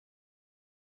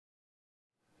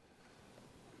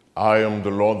I am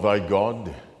the Lord thy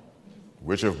God,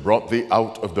 which have brought thee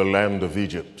out of the land of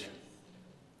Egypt,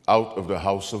 out of the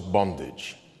house of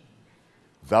bondage.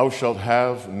 Thou shalt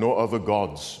have no other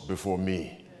gods before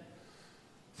me.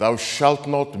 Thou shalt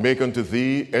not make unto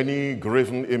thee any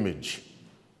graven image,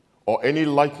 or any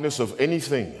likeness of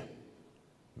anything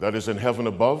that is in heaven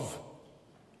above,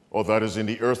 or that is in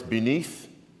the earth beneath,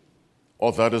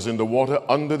 or that is in the water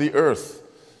under the earth.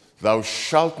 Thou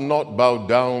shalt not bow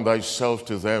down thyself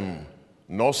to them,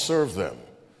 nor serve them.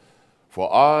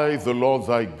 For I, the Lord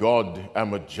thy God,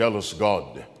 am a jealous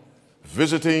God,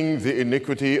 visiting the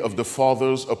iniquity of the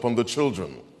fathers upon the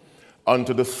children,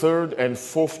 unto the third and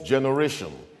fourth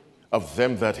generation of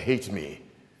them that hate me,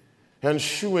 and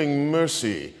shewing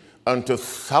mercy unto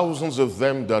thousands of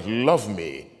them that love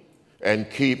me, and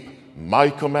keep my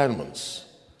commandments.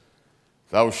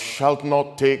 Thou shalt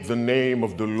not take the name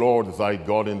of the Lord thy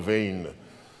God in vain,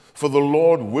 for the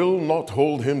Lord will not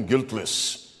hold him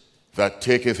guiltless that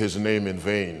taketh his name in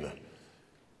vain.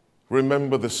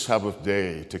 Remember the Sabbath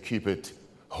day to keep it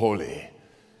holy.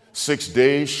 6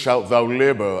 days shalt thou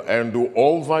labor and do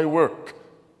all thy work,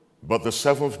 but the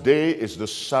seventh day is the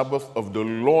Sabbath of the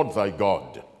Lord thy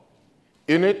God.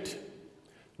 In it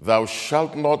thou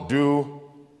shalt not do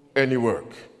any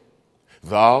work,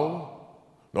 thou,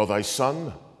 nor thy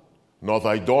son, nor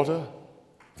thy daughter,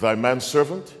 thy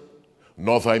manservant,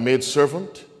 nor thy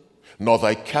maidservant, nor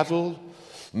thy cattle,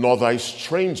 nor thy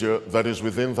stranger that is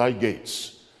within thy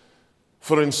gates.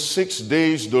 For in 6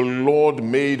 days the Lord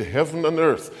made heaven and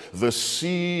earth, the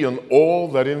sea and all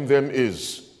that in them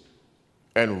is,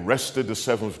 and rested the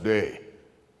seventh day.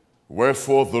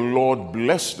 Wherefore the Lord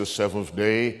blessed the seventh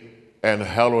day and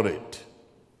hallowed it.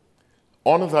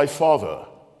 Honor thy father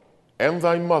and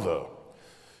thy mother,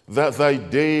 that thy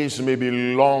days may be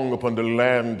long upon the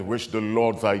land which the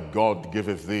Lord thy God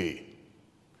giveth thee.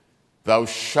 Thou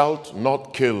shalt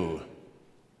not kill.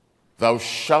 Thou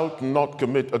shalt not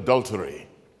commit adultery.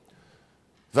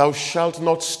 Thou shalt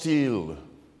not steal.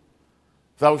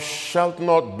 Thou shalt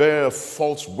not bear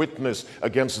false witness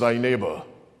against thy neighbor.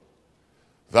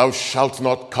 Thou shalt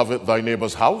not covet thy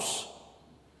neighbor's house.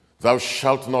 Thou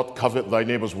shalt not covet thy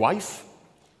neighbor's wife,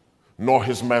 nor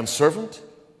his manservant,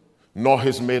 nor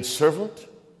his maidservant,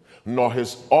 nor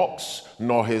his ox,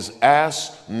 nor his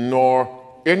ass,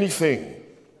 nor anything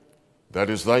that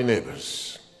is thy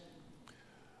neighbor's.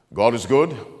 God is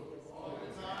good,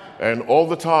 and all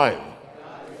the time.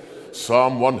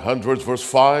 Psalm 100, verse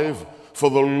 5, for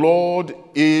the Lord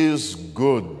is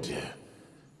good.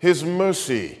 His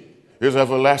mercy is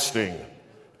everlasting,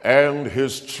 and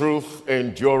his truth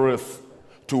endureth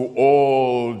to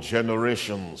all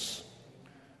generations.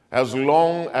 As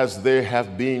long as there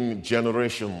have been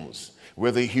generations,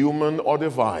 whether human or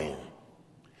divine,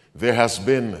 there has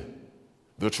been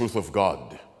the truth of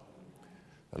God.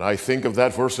 And I think of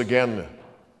that verse again.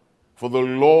 For the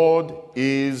Lord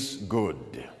is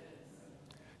good.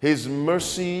 His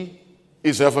mercy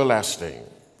is everlasting,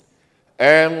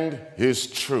 and his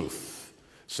truth.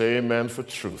 Say amen for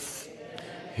truth. Amen.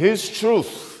 His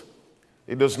truth,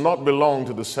 it does not belong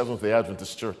to the Seventh-day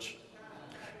Adventist Church.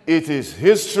 It is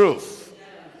his truth.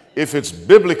 If it's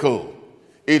biblical,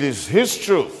 it is his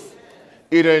truth.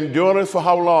 It endureth for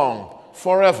how long?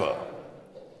 Forever.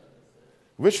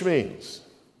 Which means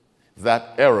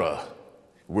that error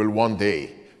will one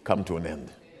day come to an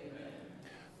end.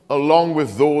 Along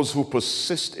with those who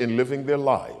persist in living their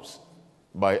lives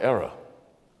by error.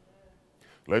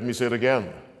 Let me say it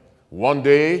again. One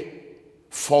day,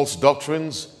 false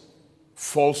doctrines,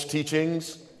 false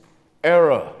teachings,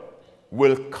 error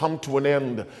will come to an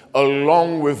end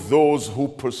along with those who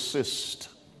persist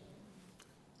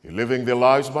in living their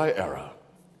lives by error.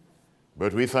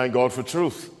 But we thank God for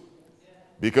truth,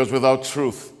 because without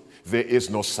truth, there is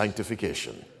no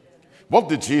sanctification. What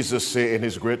did Jesus say in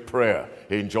his great prayer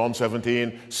in John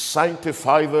 17?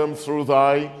 Sanctify them through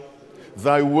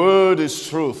thy word is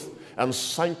truth. And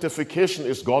sanctification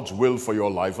is God's will for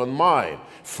your life and mine.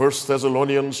 1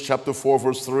 Thessalonians chapter 4,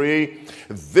 verse 3,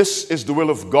 this is the will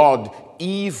of God,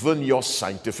 even your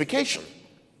sanctification.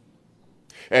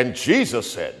 And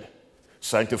Jesus said,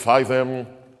 sanctify them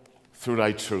through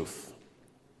thy truth.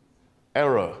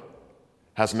 Error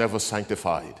has never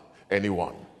sanctified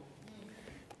anyone.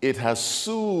 It has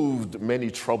soothed many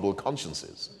troubled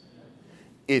consciences.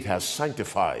 It has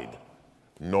sanctified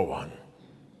no one,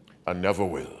 and never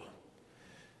will.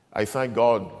 I thank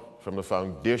God from the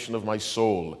foundation of my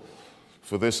soul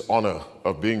for this honor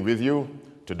of being with you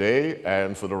today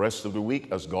and for the rest of the week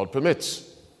as God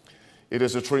permits. It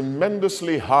is a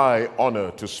tremendously high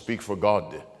honor to speak for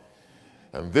God.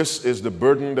 And this is the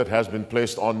burden that has been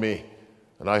placed on me.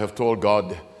 And I have told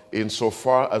God,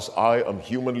 insofar as I am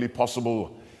humanly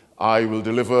possible, I will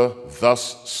deliver,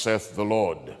 thus saith the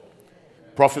Lord.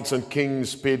 Prophets and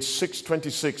Kings, page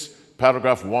 626,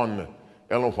 paragraph 1,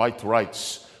 Ellen White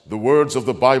writes, the words of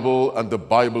the Bible and the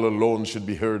Bible alone should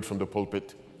be heard from the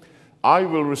pulpit. I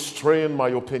will restrain my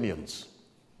opinions.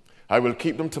 I will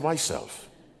keep them to myself,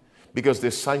 because they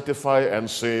sanctify and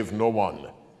save no one.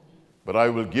 But I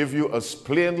will give you as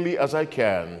plainly as I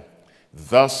can,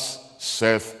 thus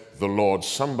saith the Lord.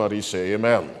 Somebody say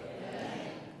amen.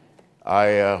 I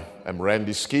am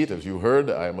Randy Skeete, as you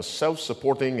heard. I am a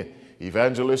self-supporting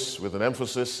evangelist with an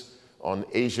emphasis on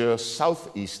Asia,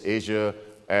 Southeast Asia,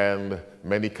 and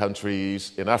many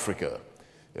countries in Africa.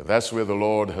 And that's where the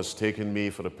Lord has taken me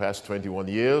for the past 21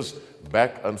 years,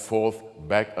 back and forth,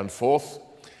 back and forth.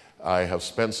 I have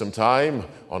spent some time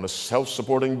on a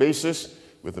self-supporting basis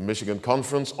with the Michigan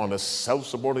Conference, on a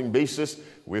self-supporting basis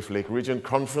with Lake Region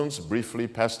Conference, briefly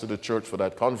pastored the church for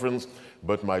that conference.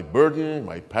 But my burden,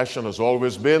 my passion has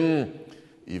always been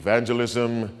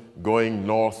evangelism going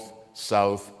north,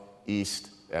 south, east,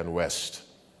 and west.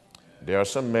 There are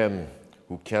some men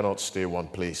who cannot stay one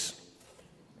place.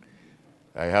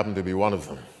 I happen to be one of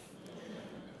them.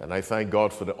 And I thank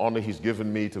God for the honor He's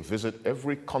given me to visit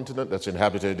every continent that's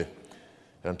inhabited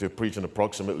and to preach in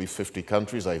approximately 50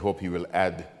 countries. I hope He will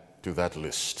add to that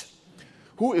list.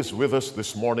 Who is with us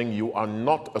this morning? You are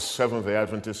not a Seventh-day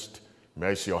Adventist. May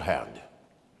I see your hand?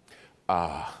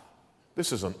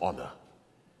 This is an honor.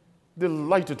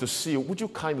 Delighted to see you. Would you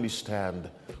kindly stand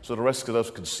so the rest of us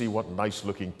can see what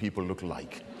nice-looking people look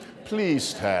like? Please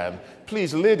stand.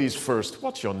 Please, ladies first.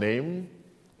 What's your name?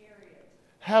 Harriet.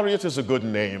 Harriet is a good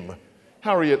name.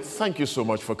 Harriet, thank you so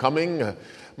much for coming.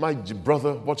 My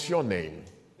brother, what's your name?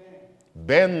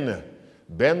 Ben. Ben.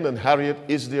 Ben and Harriet,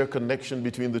 is there a connection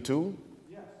between the two?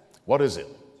 Yes. What is it?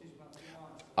 She's my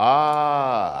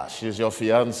fiancée. She's your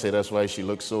fiancée. That's why she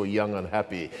looks so young and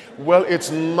happy. Well, it's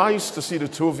nice to see the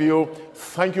two of you.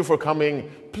 Thank you for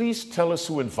coming. Please tell us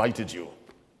who invited you.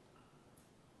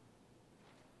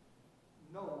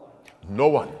 No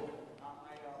one. I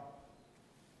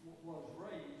was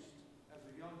raised as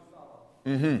a young fellow,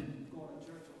 Mm-hmm. going to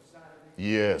church on Saturday.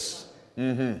 Yes.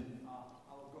 Mm-hmm. I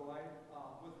would go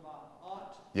out with my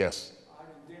aunt. Yes. I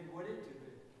then went into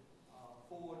the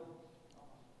Ford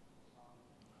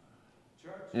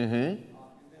church. Mm-hmm. And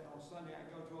then on Sunday I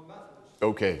go to a Methodist.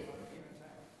 Okay.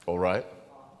 All right.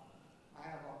 I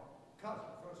have a cousin,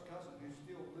 first cousin, who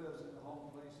still lives in the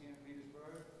home place here in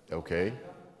Petersburg. Okay.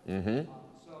 Mm-hmm.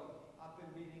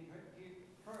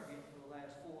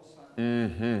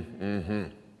 Mm-hmm, mm-hmm. And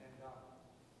it's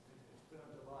been a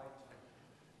delight to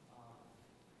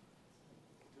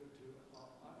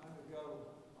undergo,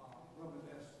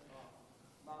 reminisce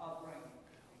my upbringing.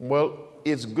 Well,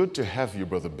 it's good to have you,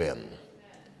 Brother Ben.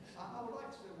 I would like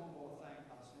to say one more thing,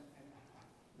 and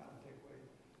not to take away.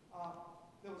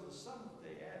 There was a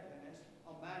Seventh-day Adventist,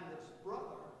 Amanda's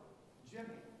brother,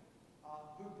 Jimmy,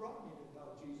 who brought me to know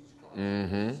Jesus Christ.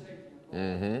 Mm-hmm.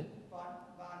 Mm-hmm.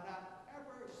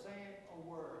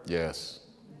 Yes.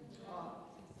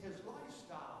 His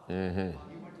lifestyle. Mm-hmm.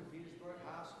 He went to Petersburg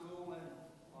High School, and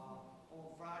on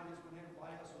Fridays when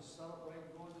everybody else was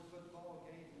celebrating, going to football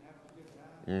games and having a good time,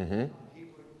 Mm-hmm.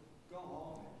 He would go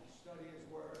home and study his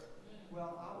word.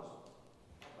 Well, I was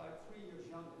about 3 years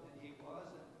younger than he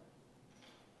was, and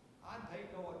I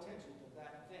paid no attention to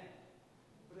that then.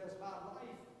 But as my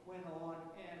life went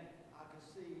on, and I could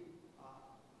see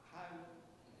how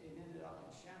it ended up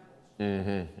in shambles.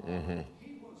 Mm-hmm. Mm-hmm.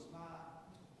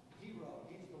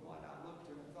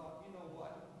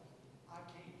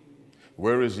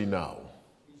 Where is he now?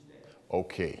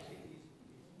 Okay.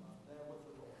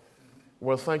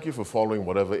 Well, thank you for following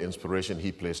whatever inspiration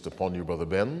he placed upon you, Brother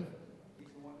Ben.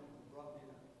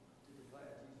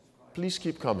 Please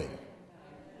keep coming.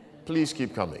 Please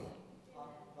keep coming.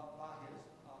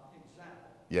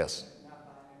 Yes.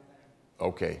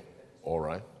 Okay. All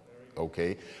right.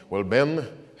 Okay. Well, Ben,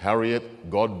 Harriet,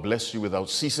 God bless you without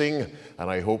ceasing,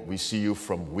 and I hope we see you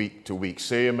from week to week.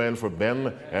 Say amen for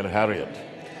Ben and Harriet.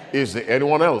 Is there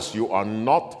anyone else? You are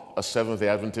not a Seventh-day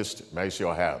Adventist. May I see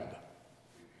your hand?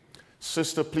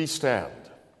 Sister, please stand.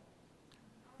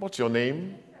 What's your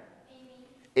name?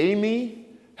 Amy. Amy?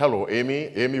 Hello,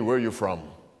 Amy. Amy, where are you from? I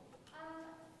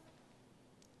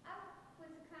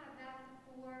was kind of back and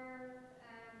forth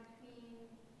between,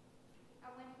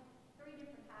 I went to 3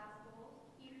 different high schools,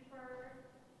 Petersburg,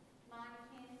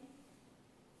 Moncton,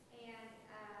 and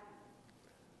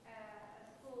a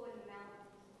school in the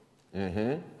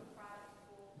mountains. Mm-hmm.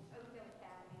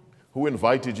 Who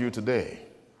invited you today?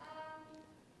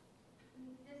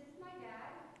 This is my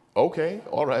dad. Okay,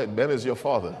 all right. Ben is your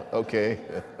father. Okay. I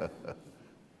didn't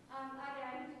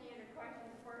understand the question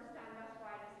the first time, that's why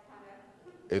I just kind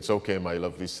of. It's okay, my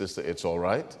lovely sister. It's all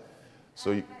right.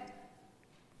 So, Yeah,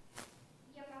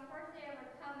 my first day ever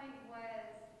coming was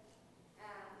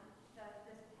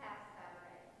this past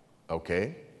Saturday.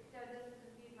 okay. So this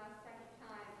would be my second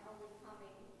time only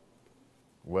coming.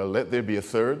 Well, let there be a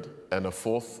third and a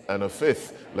fourth and a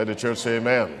fifth. Let the church say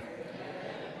amen.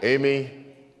 Amy,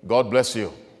 God bless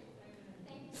you.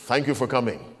 Thank you for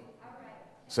coming.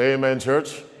 Say amen,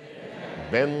 church.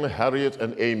 Ben, Harriet,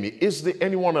 and Amy. Is there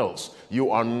anyone else?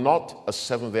 You are not a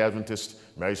Seventh-day Adventist.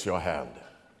 Raise your hand.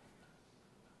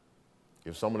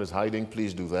 If someone is hiding,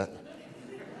 please do that.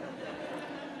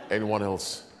 Anyone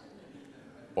else?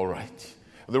 All right.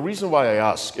 The reason why I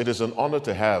ask, it is an honor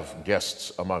to have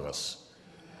guests among us.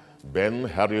 Ben,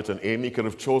 Harriet, and Amy could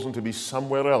have chosen to be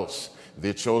somewhere else.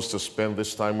 They chose to spend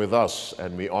this time with us,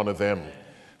 and we honor them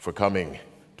for coming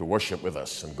to worship with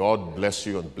us. And God bless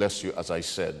you and bless you, as I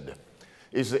said.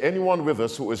 Is there anyone with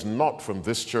us who is not from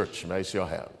this church? Raise your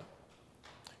hand.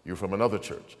 You're from another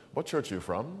church. What church are you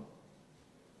from?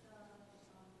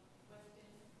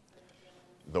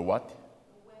 The what?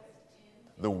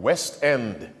 The West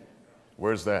End.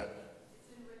 Where's that?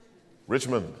 It's in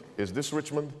Richmond. Richmond. Is this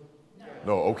Richmond?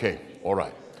 No. Okay. All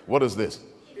right. What is this?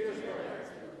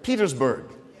 Petersburg.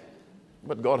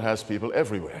 But God has people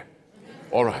everywhere.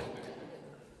 All right.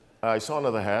 I saw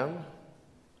another hand.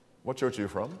 What church are you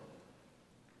from?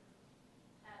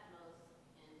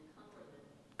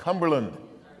 Cumberland.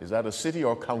 Is that a city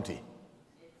or county?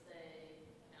 It's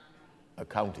a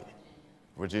county. A county.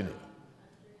 Virginia.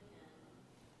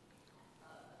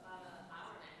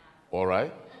 All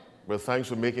right. Well, thanks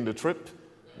for making the trip.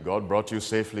 God brought you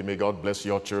safely. May God bless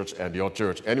your church and your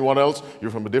church. Anyone else?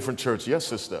 You're from a different church. Yes,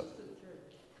 sister.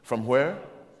 From where?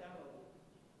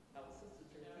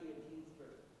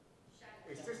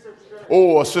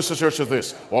 Oh, a sister church of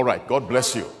this. All right. God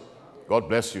bless you. God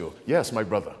bless you. Yes, my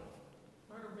brother.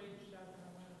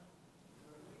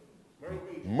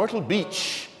 Myrtle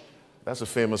Beach. That's a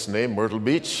famous name, Myrtle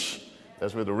Beach.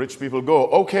 That's where the rich people go.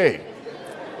 Okay.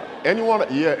 Anyone?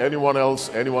 Yeah, anyone else?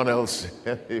 Anyone else?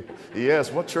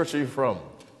 Yes, what church are you from?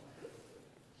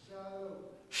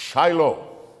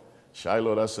 Shiloh.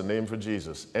 Shiloh, that's the name for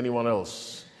Jesus. Anyone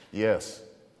else? Yes.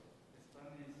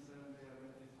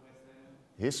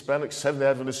 Hispanic Seventh-day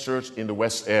Adventist Church in the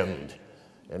West End.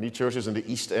 Any churches in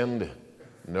the East End?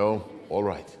 No? All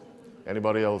right.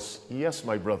 Anybody else? Yes,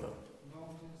 my brother.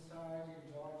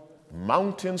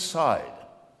 Mountainside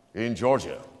in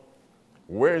Georgia.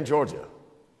 Where in Georgia?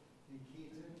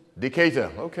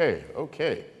 Decatur. Okay,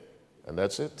 okay. And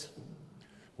that's it?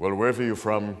 Well, wherever you're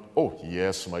from, oh,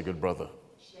 yes, my good brother.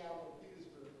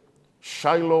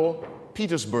 Shiloh,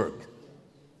 Petersburg.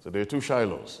 So there are two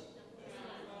Shilohs.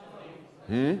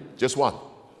 Just one.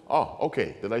 Oh,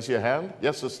 okay. Did I see a hand?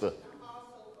 Yes, sister.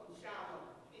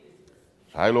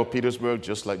 Shiloh, Petersburg,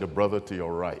 just like the brother to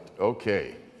your right.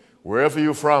 Okay. Wherever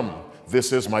you're from,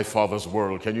 this is my Father's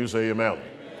world. Can you say amen?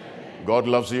 Amen? God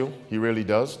loves you. He really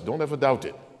does. Don't ever doubt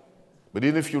it. But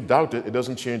even if you doubt it, it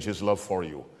doesn't change his love for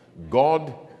you.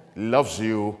 God loves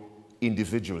you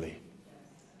individually.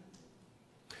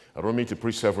 I don't mean to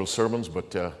preach several sermons,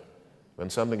 but when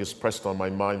something is pressed on my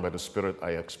mind by the Spirit,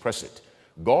 I express it.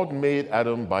 God made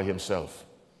Adam by himself.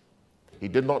 He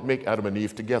did not make Adam and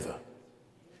Eve together.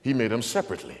 He made them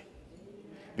separately.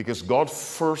 Because God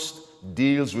first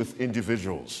deals with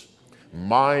individuals.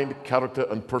 Mind, character,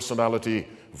 and personality,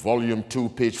 volume 2,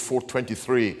 page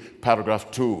 423,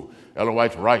 paragraph 2. Ellen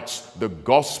White writes, the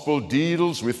gospel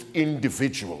deals with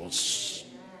individuals.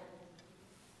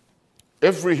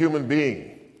 Every human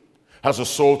being has a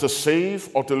soul to save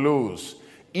or to lose.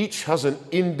 Each has an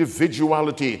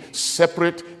individuality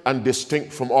separate and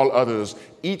distinct from all others.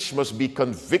 Each must be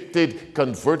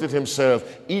converted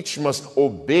himself. Each must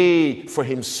obey for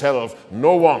himself.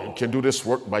 No one can do this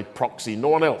work by proxy. No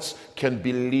one else can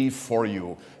believe for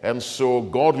you. And so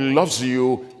God loves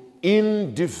you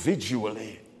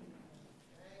individually.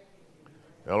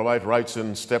 Ellen White writes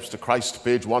in Steps to Christ,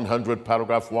 page 100,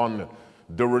 paragraph 1,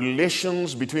 the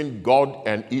relations between God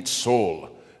and each soul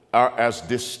are as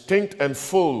distinct and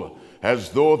full as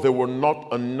though there were not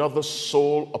another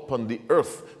soul upon the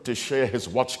earth to share his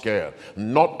watch care,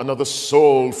 not another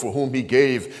soul for whom he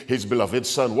gave his beloved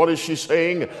Son. What is she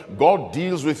saying? God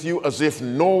deals with you as if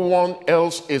no one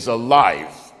else is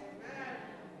alive.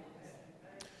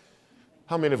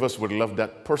 How many of us would love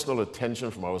that personal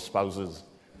attention from our spouses,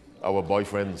 our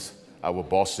boyfriends, our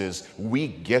bosses? We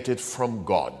get it from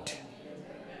God.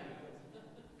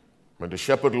 When the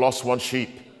shepherd lost one sheep,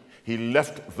 He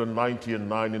left the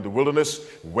 99 in the wilderness,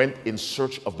 went in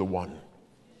search of the one.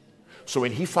 So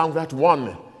when he found that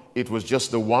one, it was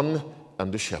just the one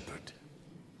and the shepherd.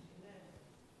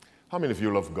 How many of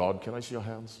you love God? Can I see your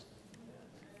hands?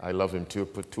 I love him too.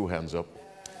 Put two hands up.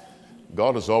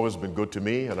 God has always been good to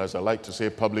me, and as I like to say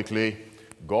publicly,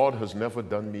 God has never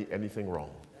done me anything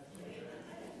wrong.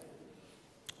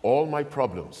 All my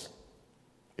problems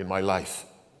in my life,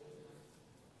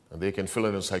 and they can fill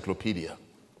an encyclopedia,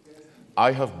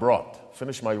 I have brought,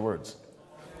 finish my words,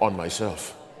 on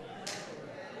myself.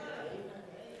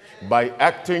 By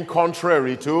acting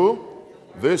contrary to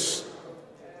this,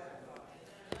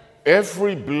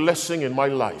 every blessing in my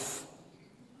life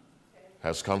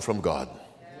has come from God.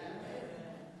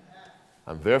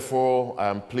 And therefore, I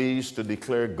am pleased to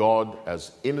declare God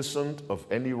as innocent of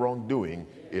any wrongdoing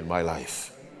in my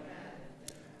life.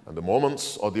 And the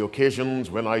moments or the occasions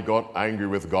when I got angry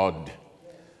with God,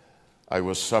 I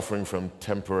was suffering from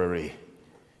temporary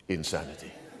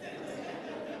insanity.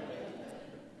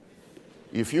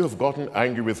 If you have gotten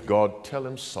angry with God, tell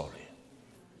him sorry.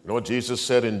 You know what Jesus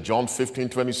said in John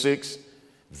 15:26?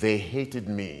 They hated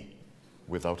me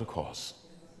without a cause.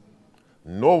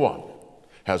 No one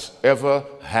has ever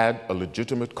had a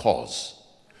legitimate cause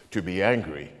to be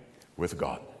angry with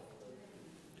God.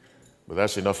 But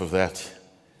that's enough of that.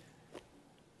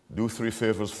 Do three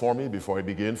favors for me before I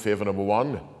begin. Favor number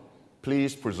one,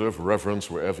 please preserve reverence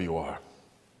wherever you are.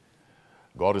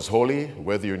 God is holy,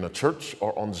 whether you're in a church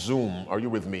or on Zoom. Are you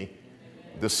with me?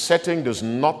 The setting does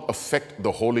not affect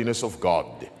the holiness of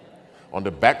God. On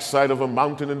the backside of a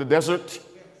mountain in the desert,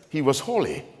 he was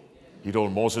holy. He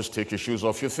told Moses, take your shoes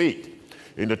off your feet.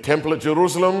 In the temple at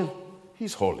Jerusalem,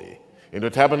 he's holy. In the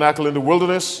tabernacle in the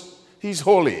wilderness, he's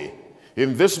holy.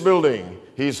 In this building,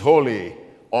 he's holy.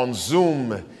 On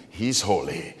Zoom, he's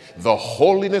holy. The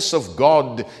holiness of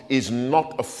God is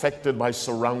not affected by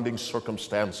surrounding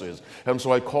circumstances. And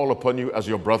so I call upon you as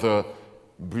your brother,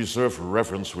 preserve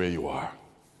reverence where you are.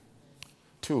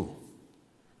 Two,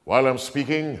 while I'm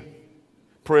speaking,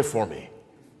 pray for me.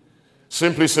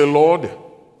 Simply say, Lord,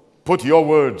 put your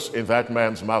words in that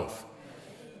man's mouth.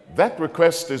 That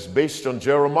request is based on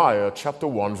Jeremiah chapter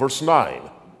 1, verse 9,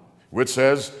 which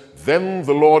says, then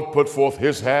the Lord put forth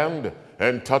his hand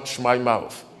and touched my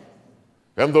mouth.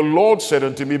 And the Lord said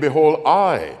unto me, behold,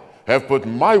 I have put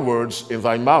my words in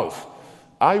thy mouth.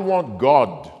 I want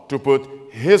God to put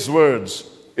his words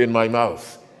in my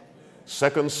mouth.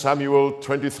 2 Samuel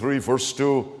 23, verse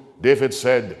 2, David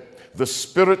said, the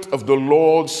Spirit of the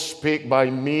Lord spake by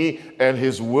me, and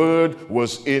his word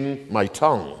was in my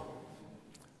tongue.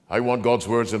 I want God's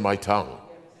words in my tongue.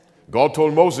 God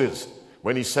told Moses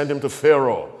when he sent him to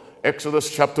Pharaoh,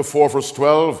 Exodus chapter 4, verse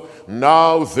 12,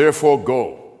 now therefore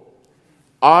go,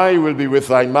 I will be with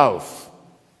thy mouth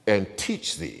and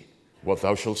teach thee what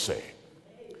thou shalt say.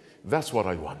 That's what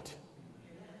I want.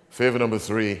 Favor number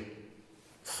three,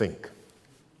 think.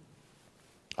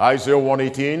 Isaiah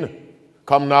 1:18,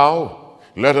 come now,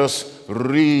 let us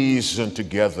reason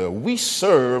together. We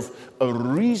serve a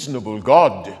reasonable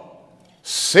God.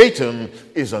 Satan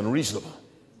is unreasonable.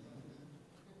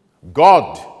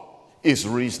 God is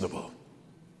reasonable.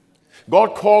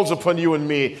 God calls upon you and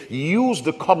me, use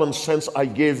the common sense I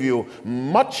gave you.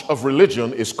 Much of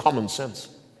religion is common sense,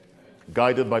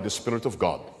 guided by the Spirit of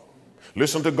God.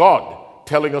 Listen to God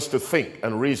telling us to think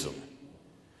and reason.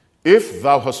 If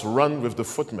thou hast run with the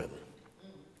footmen,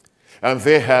 and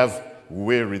they have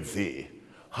wearied thee,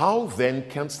 how then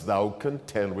canst thou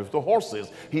contend with the horses?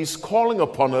 He's calling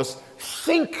upon us,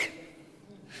 think.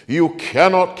 You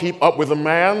cannot keep up with a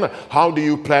man. How do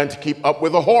you plan to keep up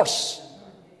with a horse?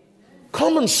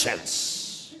 Common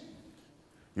sense.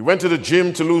 You went to the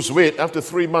gym to lose weight. After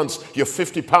 3 months, you're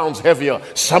 50 pounds heavier.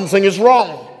 Something is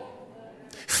wrong.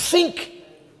 Think.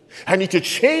 I need to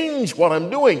change what I'm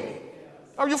doing.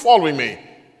 Are you following me?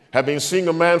 I've been seeing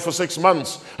a man for 6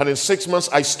 months, and in 6 months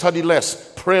I study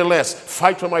less, pray less,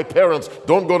 fight with my parents,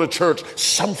 don't go to church.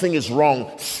 Something is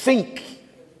wrong. Think.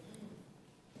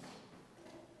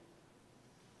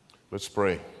 Let's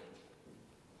pray.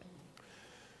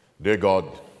 Dear God,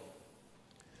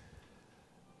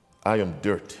 I am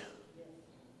dirt.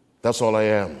 That's all I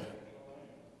am.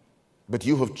 But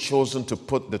you have chosen to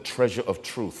put the treasure of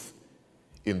truth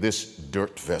in this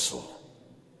dirt vessel,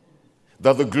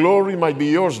 that the glory might be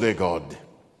yours, dear God,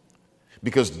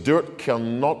 because dirt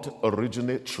cannot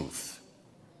originate truth.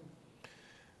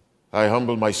 I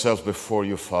humble myself before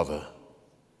you, Father.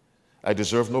 I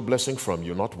deserve no blessing from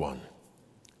you, not one,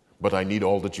 but I need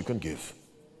all that you can give.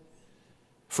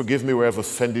 Forgive me where I've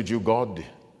offended you, God.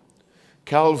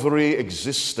 Calvary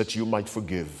exists that you might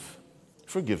forgive.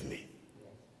 Forgive me.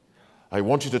 I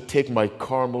want you to take my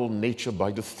carnal nature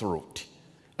by the throat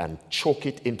and choke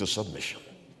it into submission,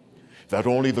 that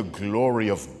only the glory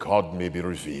of God may be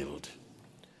revealed.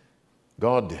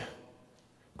 God,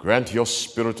 grant your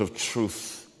spirit of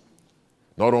truth,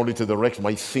 not only to direct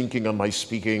my thinking and my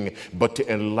speaking, but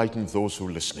to enlighten those who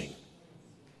are listening.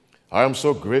 I am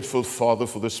so grateful, Father,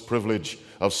 for this privilege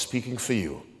of speaking for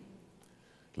you.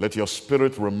 Let your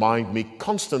spirit remind me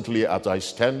constantly as I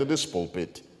stand in this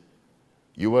pulpit,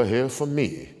 you are here for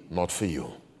me, not for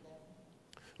you.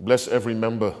 Bless every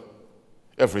member,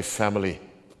 every family,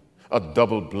 a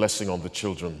double blessing on the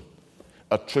children,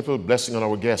 a triple blessing on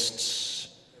our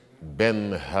guests,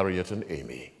 Ben, Harriet, and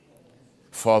Amy.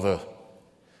 Father,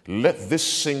 let this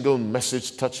single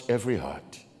message touch every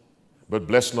heart, but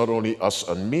bless not only us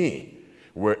and me,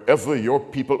 wherever your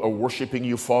people are worshiping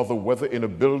you, Father, whether in a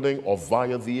building or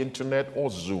via the internet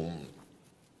or Zoom.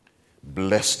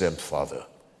 Bless them, Father.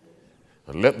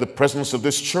 And let the presence of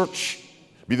this church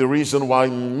be the reason why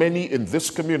many in this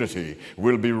community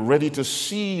will be ready to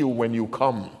see you when you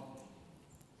come.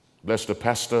 Bless the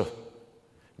pastor.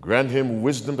 Grant him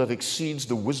wisdom that exceeds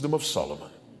the wisdom of Solomon,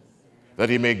 that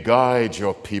he may guide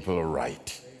your people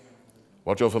aright.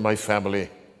 Watch over my family.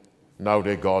 Now,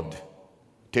 dear God,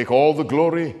 take all the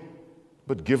glory,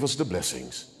 but give us the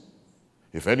blessings.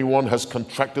 If anyone has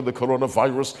contracted the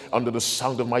coronavirus under the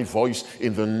sound of my voice,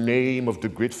 in the name of the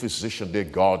great physician, dear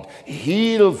God,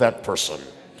 heal that person.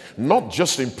 Not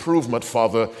just improvement,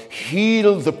 Father,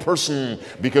 heal the person,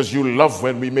 because you love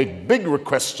when we make big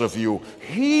requests of you.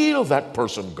 Heal that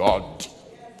person, God,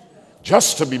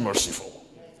 just to be merciful,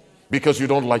 because you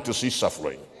don't like to see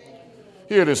suffering.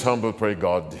 Hear this humble prayer,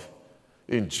 God.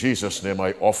 In Jesus' name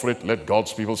I offer it. Let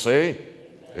God's people say,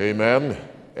 amen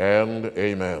and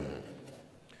amen.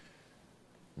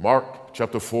 Mark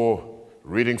chapter 4,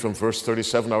 reading from verse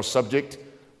 37, our subject,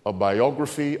 a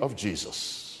biography of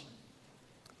Jesus.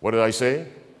 What did I say?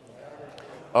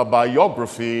 A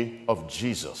biography of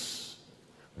Jesus.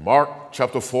 Mark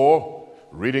chapter 4,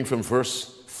 reading from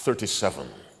verse 37.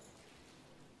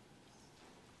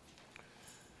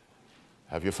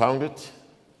 Have you found it?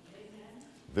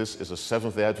 This is a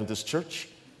Seventh-day Adventist church.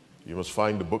 You must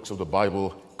find the books of the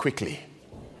Bible quickly.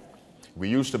 We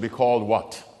used to be called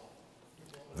what?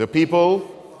 The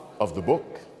people of the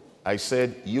book. I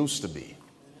said used to be.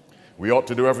 We ought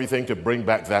to do everything to bring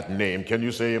back that name. Can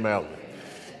you say amen?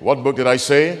 What book did I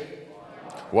say?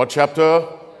 What chapter?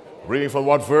 Reading from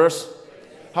what verse?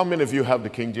 How many of you have the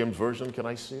King James Version? Can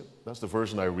I see it? That's the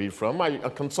version I read from. I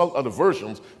consult other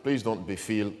versions. Please don't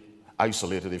feel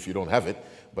isolated if you don't have it.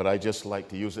 But I just like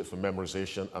to use it for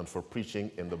memorization and for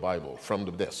preaching in the Bible from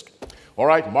the desk. All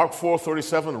right, Mark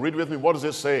 4:37, read with me. What does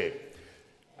it say?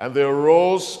 And there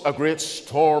arose a great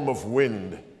storm of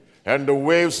wind, and the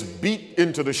waves beat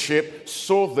into the ship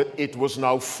so that it was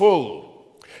now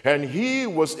full. And he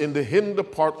was in the hinder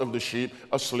part of the ship,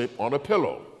 asleep on a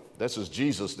pillow. This is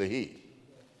Jesus, the he.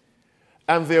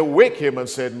 And they awake him and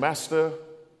said, Master,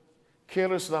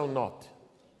 carest thou not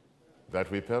that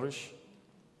we perish?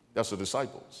 That's the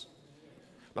disciples.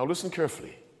 Now listen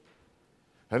carefully.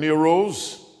 And he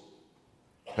arose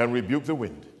and rebuked the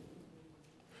wind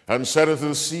and said unto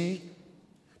the sea,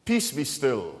 Peace be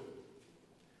still.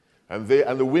 And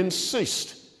the wind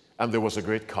ceased, and there was a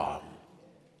great calm.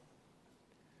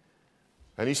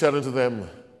 And he said unto them,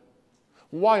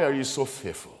 Why are you so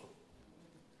fearful?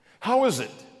 How is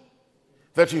it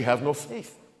that you have no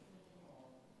faith?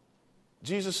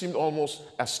 Jesus seemed almost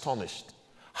astonished.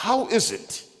 How is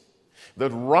it that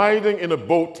riding in a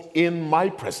boat in my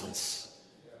presence,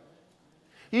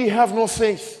 ye have no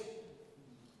faith?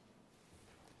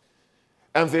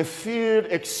 And they feared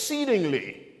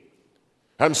exceedingly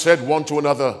and said one to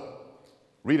another,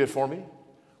 read it for me,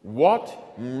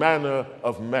 what manner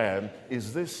of man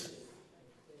is this,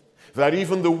 that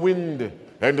even the wind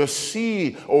and the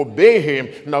sea obey him?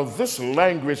 Now this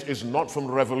language is not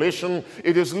from Revelation.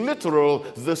 It is literal.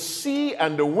 The sea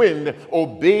and the wind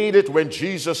obeyed it when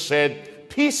Jesus said,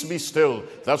 Peace be still.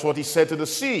 That's what he said to the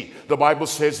sea. The Bible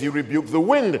says he rebuked the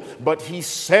wind, but he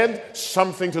said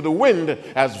something to the wind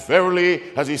as verily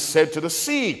as he said to the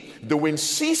sea. The wind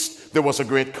ceased. There was a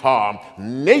great calm.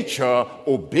 Nature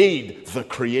obeyed the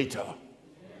Creator.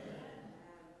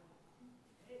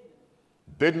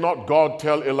 Did not God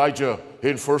tell Elijah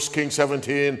in 1 Kings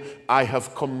 17, I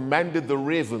have commanded the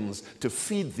ravens to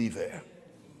feed thee there?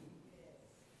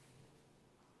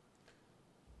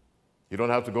 You don't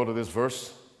have to go to this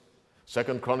verse.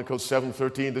 2 Chronicles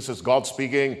 7:13, this is God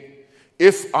speaking.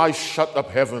 If I shut up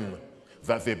heaven,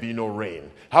 that there be no rain.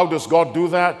 How does God do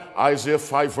that? Isaiah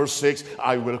 5 verse 6,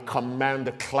 I will command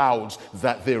the clouds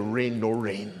that there rain no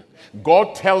rain.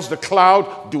 God tells the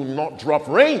cloud, do not drop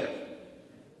rain.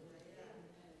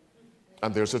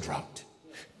 And there's a drought.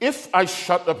 If I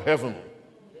shut up heaven,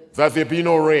 that there be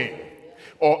no rain,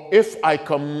 or if I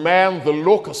command the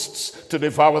locusts to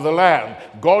devour the land,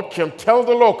 God can tell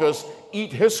the locusts,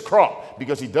 eat his crop,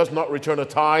 because he does not return a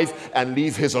tithe and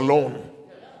leave his alone.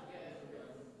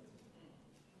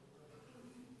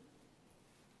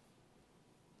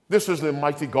 This is the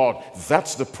mighty God.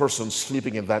 That's the person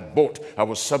sleeping in that boat. I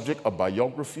was subject a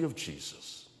biography of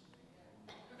Jesus.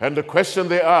 And the question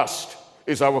they asked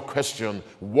is our question: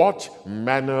 what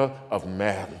manner of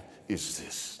man is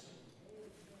this?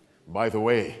 By the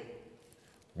way,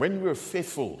 when we're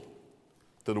faithful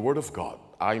to the Word of God,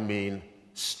 I mean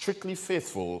strictly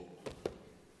faithful,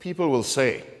 people will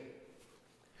say,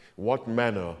 what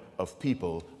manner of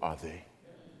people are they?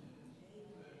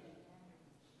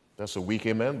 That's a weak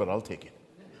amen, but I'll take it.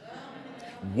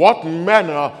 What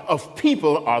manner of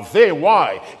people are they?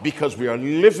 Why? Because we are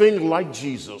living like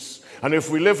Jesus. And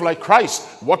if we live like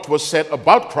Christ, what was said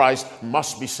about Christ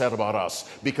must be said about us,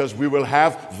 because we will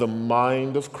have the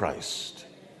mind of Christ.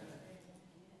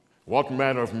 What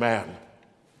manner of man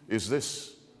is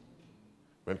this?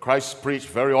 When Christ preached,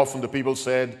 very often the people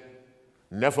said,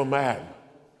 never man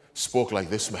spoke like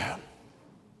this man.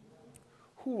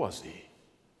 Who was he?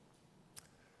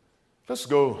 Let's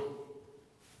go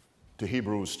to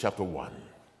Hebrews chapter 1.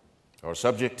 Our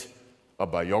subject, a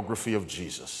biography of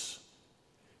Jesus.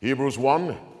 Hebrews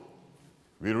 1,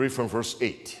 we read from verse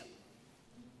 8.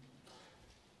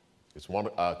 It's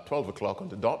 12 o'clock on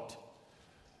the dot.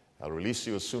 I'll release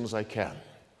you as soon as I can.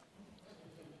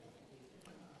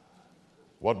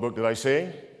 What book did I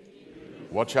say?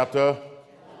 What chapter?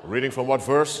 Reading from what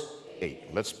verse?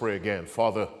 8. Let's pray again.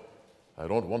 Father, I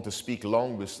don't want to speak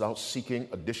long without seeking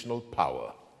additional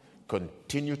power.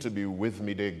 Continue to be with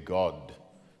me, dear God.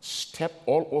 Step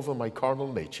all over my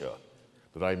carnal nature,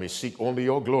 that I may seek only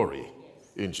your glory.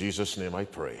 In Jesus' name I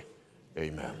pray.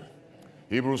 Amen.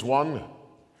 Hebrews 1,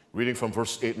 reading from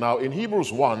verse 8. Now, in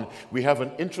Hebrews 1, we have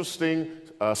an interesting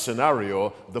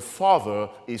scenario. The Father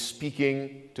is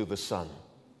speaking to the Son,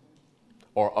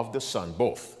 or of the Son,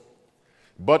 both.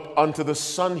 But unto the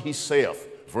Son he saith,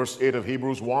 verse 8 of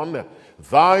Hebrews 1,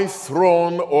 thy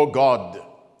throne, O God,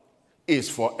 is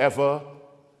forever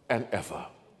and ever.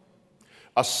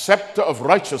 A scepter of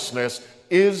righteousness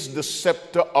is the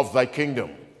scepter of thy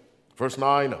kingdom. Verse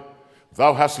 9,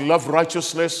 thou hast loved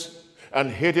righteousness and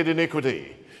hated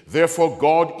iniquity. Therefore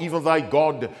God, even thy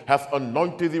God, hath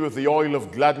anointed thee with the oil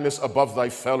of gladness above thy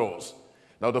fellows.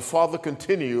 Now the Father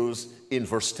continues in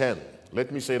verse 10.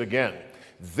 Let me say it again.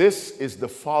 This is the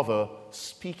Father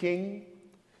speaking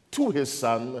to his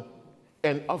Son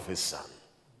and of his Son.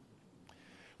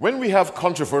 When we have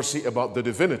controversy about the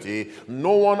divinity,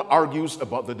 no one argues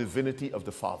about the divinity of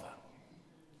the Father.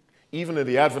 Even in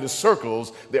the Adventist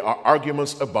circles, there are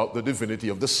arguments about the divinity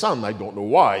of the Son. I don't know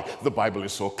why. The Bible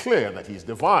is so clear that he's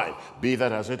divine. Be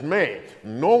that as it may.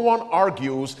 No one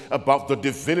argues about the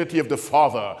divinity of the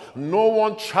Father. No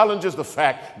one challenges the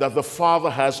fact that the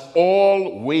Father has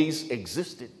always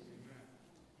existed.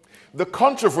 The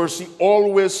controversy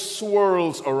always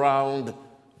swirls around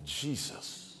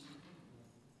Jesus.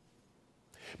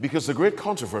 Because the great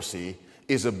controversy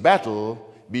is a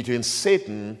battle between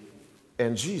Satan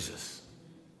and Jesus.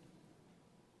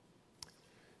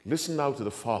 Listen now to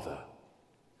the Father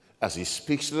as he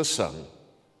speaks to the Son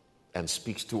and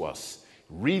speaks to us.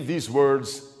 Read these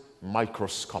words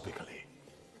microscopically.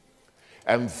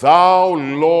 And thou,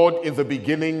 Lord, in the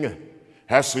beginning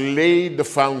hast laid the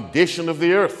foundation of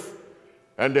the earth,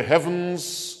 and the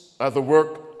heavens are the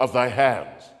work of thy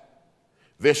hands.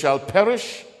 They shall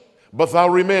perish, but thou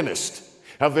remainest,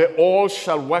 and they all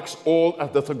shall wax old as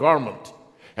doth a garment.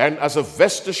 And as a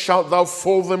vesture shalt thou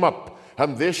fold them up,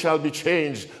 and they shall be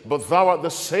changed. But thou art the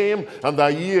same, and thy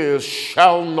years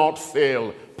shall not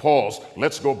fail. Pause.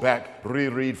 Let's go back.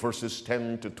 Reread verses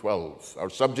 10 to 12. Our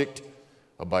subject,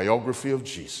 a biography of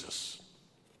Jesus.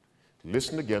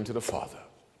 Listen again to the Father.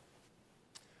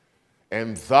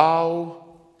 And thou,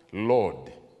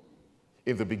 Lord,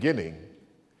 in the beginning,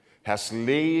 hast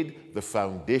laid the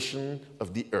foundation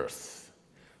of the earth.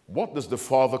 What does the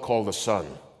Father call the Son?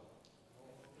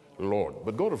 Lord.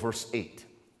 But go to verse 8.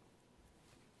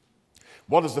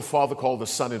 What does the Father call the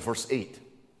Son in verse 8?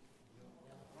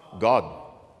 God.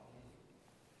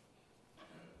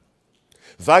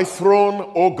 Thy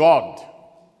throne, O God,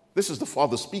 This is the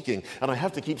Father speaking, and I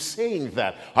have to keep saying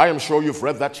that. I am sure you've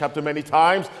read that chapter many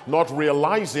times, not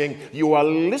realizing you are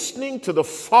listening to the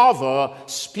Father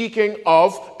speaking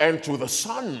of and to the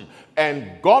Son.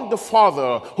 And God the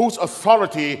Father, whose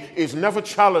authority is never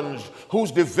challenged,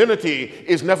 whose divinity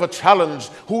is never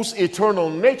challenged, whose eternal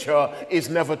nature is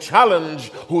never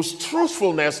challenged, whose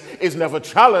truthfulness is never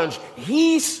challenged,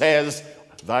 he says,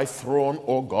 thy throne,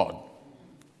 O God.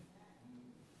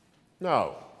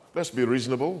 Now, let's be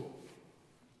reasonable.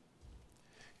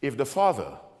 If the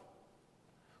Father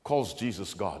calls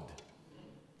Jesus God,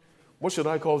 what should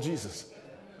I call Jesus?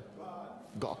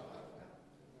 God.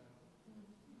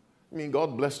 I mean,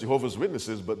 God bless Jehovah's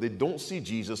Witnesses, but they don't see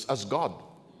Jesus as God.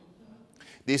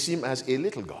 They see him as a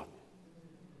little God.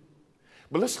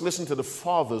 But let's listen to the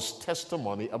Father's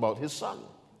testimony about his Son.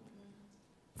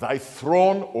 Thy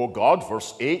throne, O God,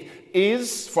 verse 8,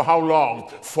 is for how long?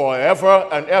 Forever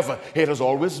and ever. It has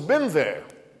always been there.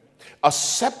 A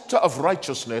scepter of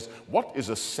righteousness. What is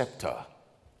a scepter?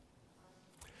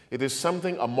 It is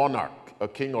something a monarch, a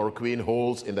king or a queen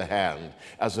holds in the hand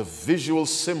as a visual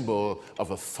symbol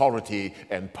of authority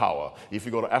and power. If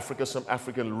you go to Africa, some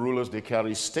African rulers, they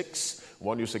carry sticks.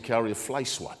 One used to carry a fly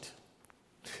swat.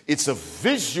 It's a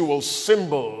visual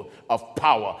symbol of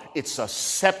power. It's a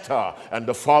scepter. And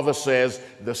the Father says,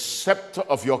 the scepter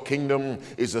of your kingdom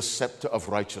is a scepter of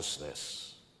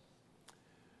righteousness.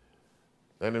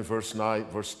 Then in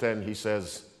verse 10, he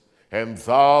says, and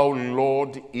thou,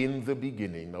 Lord, in the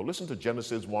beginning. Now listen to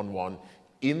Genesis 1:1.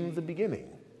 In the beginning,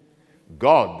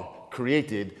 God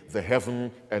created the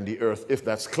heaven and the earth. If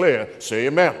that's clear, say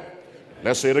amen.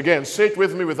 Let's say it again. Say it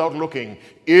with me without looking.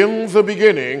 In the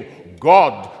beginning,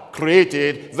 God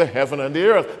created the heaven and the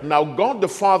earth. Now, God the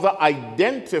Father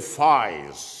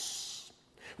identifies.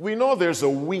 We know there's a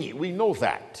we. We know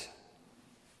that.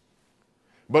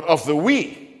 But of the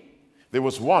we, there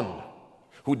was one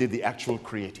who did the actual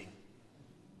creating.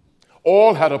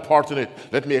 All had a part in it.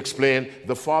 Let me explain.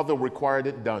 The Father required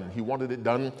it done. He wanted it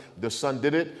done. The Son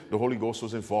did it. The Holy Ghost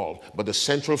was involved. But the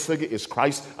central figure is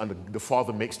Christ, and the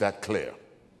Father makes that clear.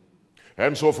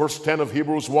 And so verse 10 of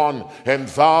Hebrews 1, and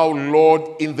thou,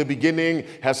 Lord, in the beginning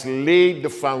hast laid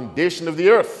the foundation of the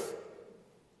earth,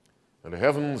 and the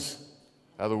heavens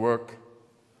are the work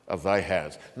of thy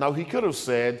hands. Now he could have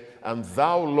said, and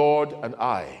thou, Lord, and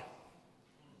I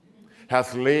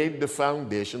hath laid the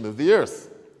foundation of the earth,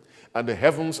 and the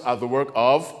heavens are the work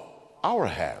of our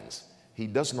hands. He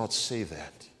does not say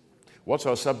that. What's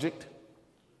our subject?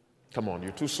 Come on,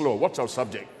 you're too slow. What's our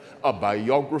subject? A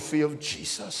biography of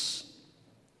Jesus.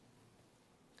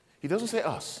 He doesn't say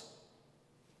us.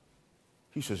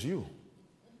 He says you.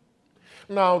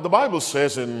 Now, the Bible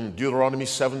says in Deuteronomy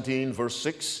 17, verse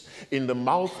 6, in the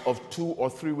mouth of 2 or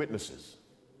 3 witnesses,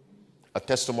 a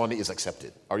testimony is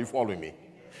accepted. Are you following me?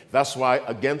 That's why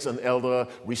against an elder,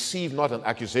 receive not an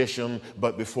accusation,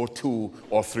 but before 2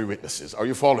 or 3 witnesses. Are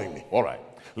you following me? All right.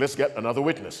 Let's get another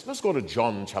witness. Let's go to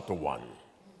John chapter 1.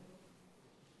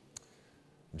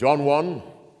 John 1.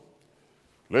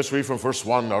 Let's read from verse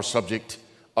 1, our subject,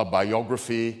 a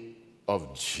biography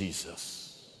of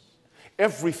Jesus.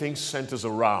 Everything centers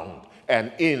around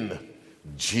and in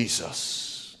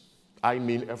Jesus. I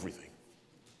mean everything.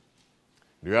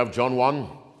 Do you have John 1?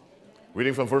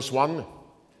 Reading from verse 1.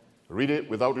 Read it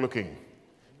without looking.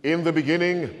 In the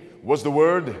beginning was the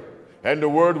Word, and the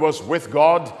Word was with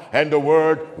God, and the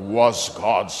Word was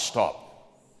God. Stop.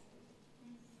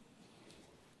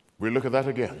 We look at that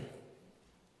again.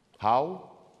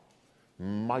 How?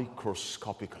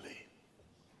 Microscopically.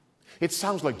 It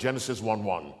sounds like Genesis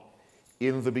 1:1.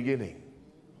 In the beginning.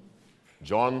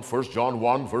 1 John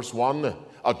 1, verse 1.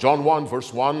 John 1,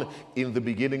 verse 1. In the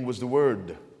beginning was the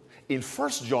Word. In 1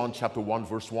 John chapter 1,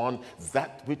 verse 1,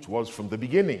 that which was from the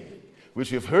beginning,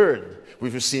 which we've heard,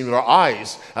 we've seen with our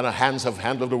eyes, and our hands have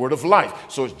handled the word of life.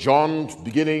 So it's John,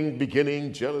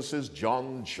 beginning, Genesis,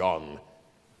 John.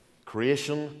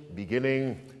 Creation,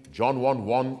 beginning, John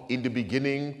 1:1, in the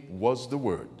beginning was the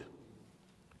Word.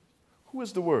 Who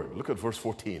is the Word? Look at verse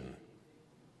 14.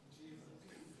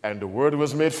 And the Word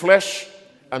was made flesh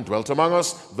and dwelt among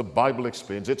us. The Bible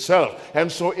explains itself. And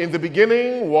so in the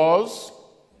beginning was...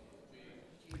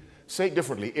 Say it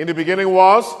differently. In the beginning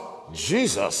was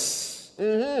Jesus.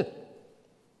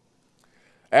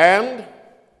 And,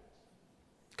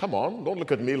 come on, don't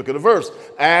look at me, look at the verse.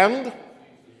 And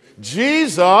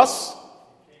Jesus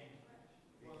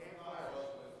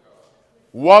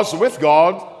was with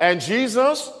God, and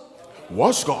Jesus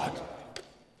was God.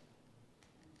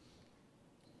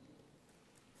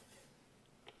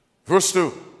 Verse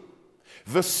 2.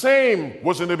 The same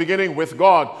was in the beginning with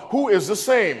God. Who is the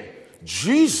same?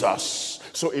 Jesus.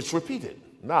 So it's repeated.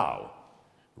 Now,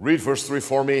 read verse 3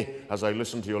 for me as I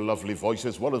listen to your lovely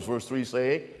voices. What does verse 3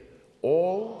 say?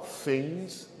 All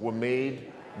things were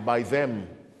made by them.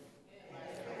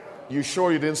 You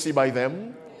sure you didn't see by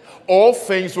them? All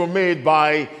things were made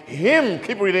by him.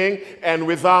 Keep reading. And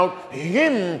without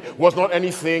him was not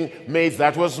anything made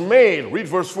that was made. Read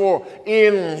verse 4.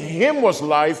 In him was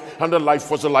life, and the life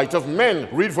was the light of men.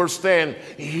 Read verse 10.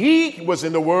 He was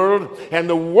in the world, and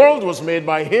the world was made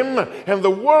by him, and the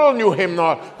world knew him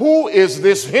not. Who is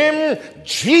this him?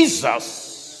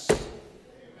 Jesus.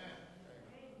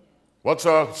 What's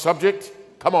our subject?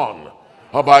 Come on.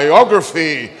 A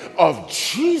biography of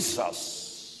Jesus.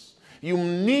 You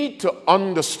need to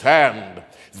understand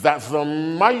that the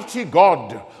mighty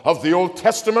God of the Old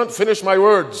Testament, finish my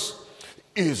words,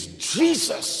 is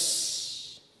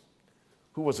Jesus,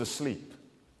 who was asleep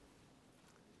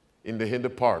in the hinder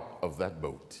part of that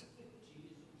boat.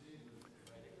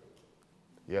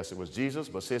 Yes, it was Jesus,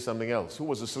 but say something else. Who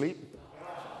was asleep?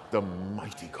 The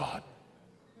mighty God.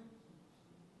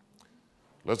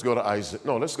 Let's go to Isaiah.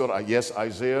 No, let's go to, yes,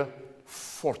 Isaiah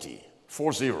 40.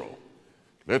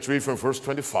 Let's read from verse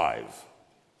 25.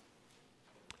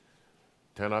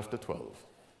 10 after 12.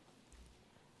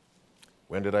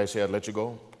 When did I say I'd let you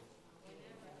go?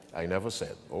 I never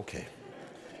said. Okay.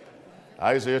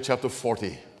 Isaiah chapter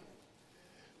 40.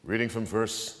 Reading from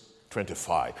verse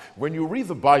 25. When you read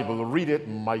the Bible, read it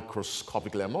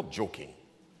microscopically. I'm not joking.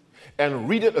 And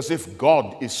read it as if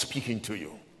God is speaking to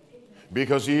you.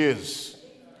 Because he is.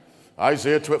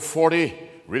 Isaiah 40.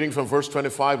 Reading from verse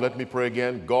 25, let me pray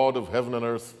again. God of heaven and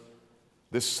earth,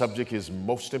 this subject is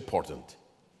most important.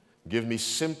 Give me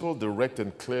simple, direct,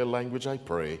 and clear language, I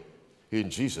pray. In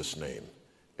Jesus' name,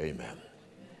 amen.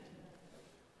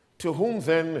 To whom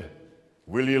then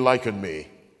will ye liken me,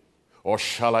 or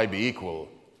shall I be equal,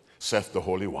 saith the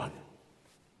Holy One?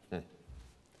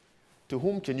 To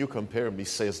whom can you compare me,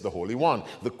 says the Holy One?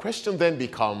 The question then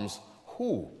becomes,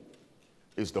 who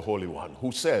is the Holy One who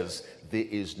says, there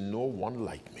is no one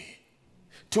like me?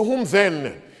 To whom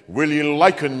then will ye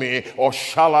liken me, or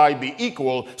shall I be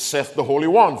equal, saith the Holy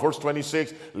One? Verse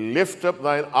 26, lift up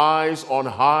thine eyes on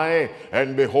high,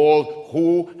 and behold,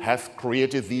 who hath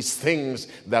created these things,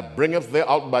 that bringeth them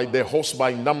out by their host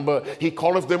by number? He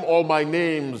calleth them all by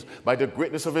names, by the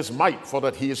greatness of his might, for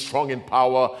that he is strong in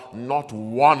power. Not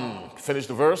one, finish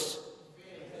the verse,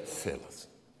 faileth.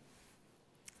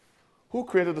 Who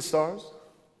created the stars?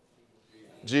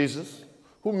 Jesus.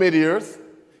 Who made the earth?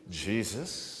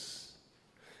 Jesus.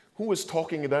 Who is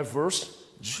talking in that verse?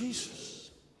 Jesus.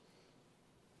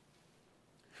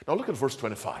 Now look at verse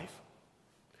 25.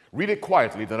 Read it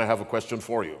quietly, then I have a question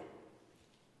for you.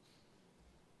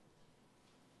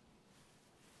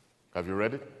 Have you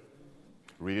read it?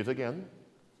 Read it again.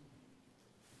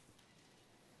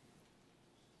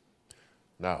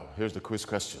 Now, here's the quiz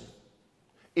question.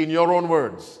 In your own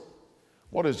words,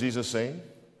 what is Jesus saying?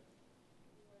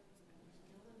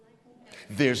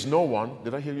 There's no one,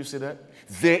 did I hear you say that?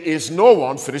 There is no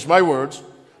one, finish my words,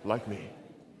 like me.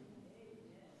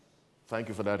 Thank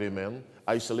you for that, amen.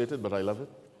 Isolated, but I love it.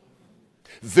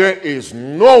 There is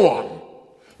no one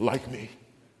like me.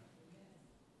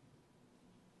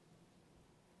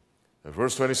 And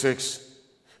verse 26,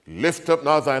 lift up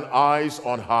now thine eyes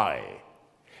on high,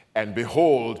 and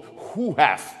behold, who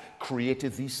hath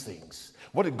created these things?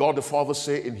 What did God the Father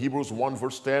say in Hebrews 1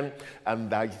 verse 10? And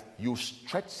that you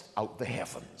stretched out the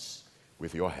heavens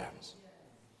with your hands.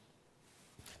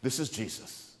 This is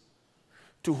Jesus.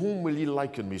 To whom will ye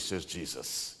liken me, says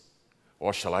Jesus,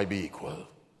 or shall I be equal?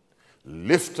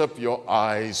 Lift up your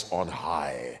eyes on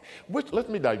high. Which, let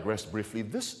me digress briefly.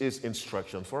 This is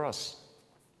instruction for us.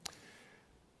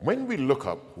 When we look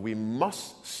up, we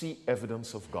must see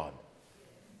evidence of God.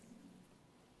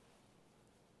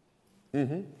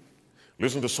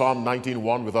 Listen to Psalm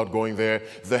 19:1 without going there.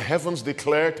 The heavens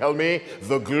declare, tell me,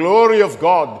 the glory of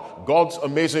God, God's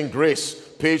amazing grace.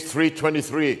 Page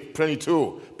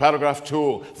 322, paragraph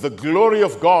 2. The glory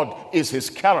of God is his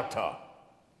character.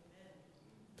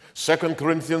 2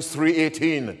 Corinthians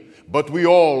 3:18. But we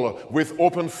all, with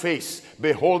open face,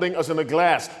 beholding as in a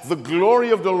glass the glory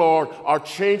of the Lord, are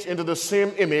changed into the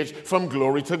same image from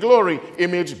glory to glory.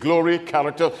 Image, glory,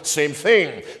 character, same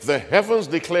thing. The heavens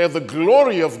declare the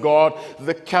glory of God,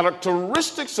 the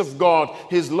characteristics of God.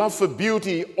 His love for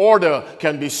beauty, order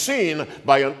can be seen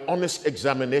by an honest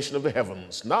examination of the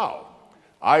heavens. Now,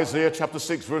 Isaiah chapter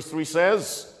 6 verse 3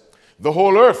 says, the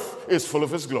whole earth is full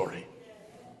of his glory.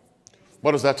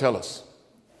 What does that tell us?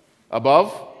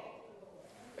 Above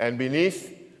and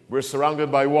beneath, we're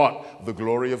surrounded by what? The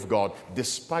glory of God,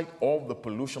 despite all the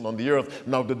pollution on the earth.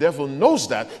 Now, the devil knows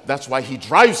that. That's why he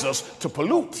drives us to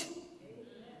pollute.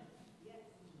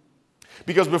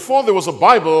 Because before there was a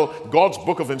Bible, God's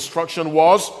book of instruction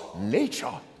was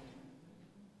nature.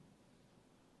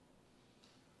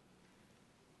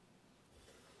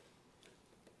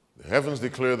 The heavens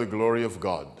declare the glory of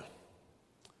God.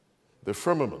 The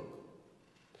firmament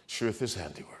sheweth his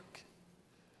handiwork.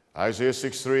 Isaiah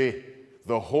 6:3,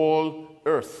 the whole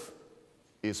earth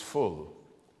is full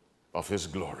of his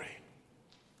glory.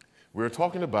 We're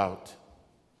talking about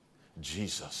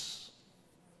Jesus.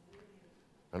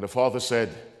 And the Father said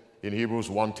in Hebrews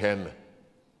 1:10,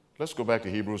 let's go back to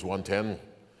Hebrews 1:10.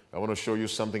 I want to show you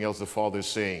something else the Father is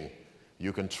saying.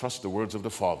 You can trust the words of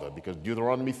the Father, because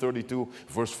Deuteronomy 32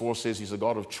 verse 4 says he's a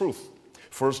God of truth.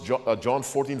 John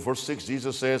 14 verse 6,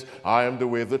 Jesus says, I am the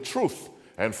way, the truth.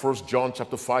 And 1 John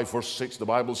chapter 5 verse 6, the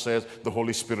Bible says the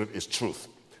Holy Spirit is truth.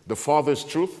 The Father is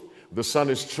truth. The Son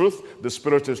is truth. The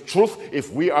Spirit is truth.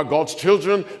 If we are God's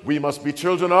children, we must be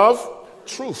children of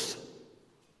truth.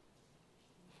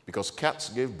 Because cats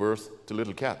gave birth to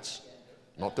little cats,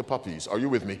 not to puppies. Are you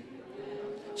with me?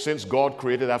 Since God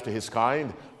created after his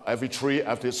kind, every tree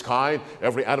after its kind,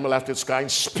 every animal after its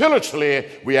kind, spiritually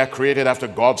we are created after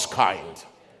God's kind.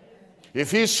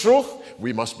 If he's truth,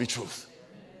 we must be truth.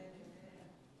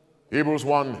 Hebrews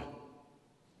 1,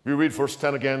 we read verse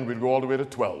 10 again, we'll go all the way to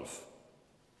 12.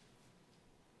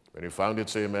 When you found it,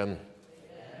 say amen.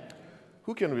 Amen.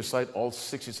 Who can recite all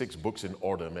 66 books in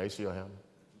order? May I see your hand?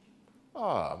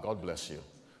 Ah, God bless you.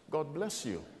 God bless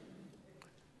you.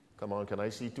 Come on, can I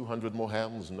see 200 more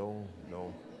hands? No,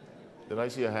 no. Did I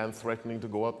see a hand threatening to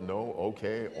go up? No?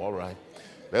 Okay, all right.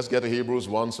 Let's get to Hebrews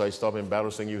 1 so I stop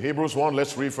embarrassing you. Hebrews 1,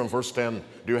 let's read from verse 10.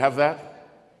 Do you have that?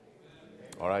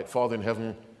 All right, Father in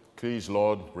heaven, please,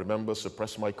 Lord, remember,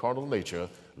 suppress my carnal nature.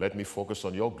 Let me focus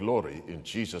on your glory. In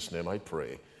Jesus' name I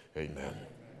pray. Amen.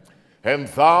 And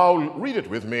thou, read it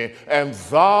with me, and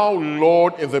thou,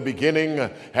 Lord, in the beginning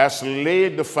hast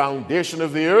laid the foundation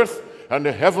of the earth, and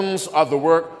the heavens are the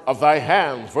work of thy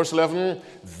hands. Verse 11,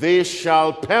 they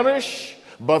shall perish,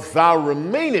 but thou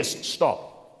remainest. Stop.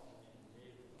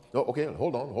 No, okay,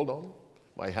 hold on.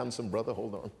 My handsome brother,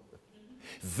 hold on.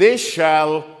 They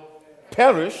shall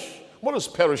perish. What does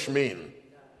perish mean?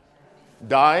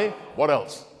 Die. What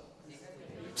else?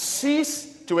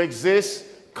 Cease to exist,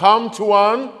 come to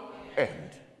an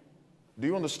end. Do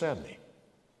you understand me?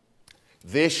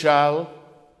 They shall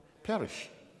perish.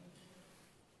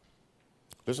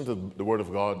 Listen to the word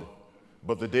of God.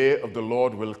 But the day of the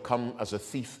Lord will come as a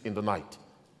thief in the night,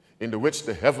 in the which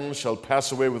the heavens shall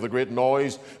pass away with a great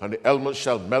noise, and the elements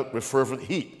shall melt with fervent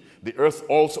heat. The earth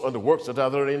also and the works that are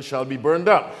therein shall be burned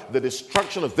up. The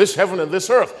destruction of this heaven and this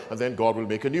earth, and then God will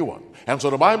make a new one. And so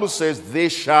the Bible says they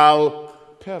shall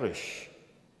perish.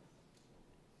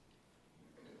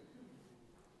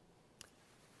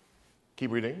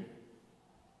 Keep reading.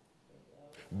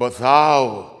 But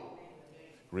thou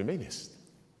remainest.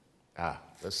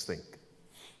 Let's think.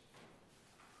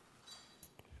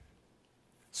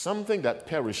 Something that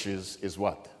perishes is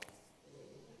what?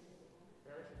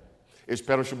 Is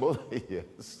perishable?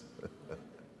 Yes.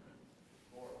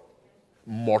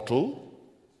 Mortal.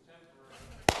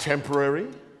 Temporary.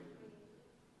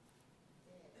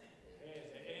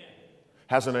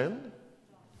 Has an end.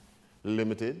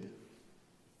 Limited.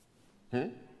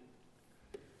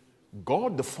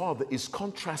 God the Father is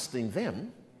contrasting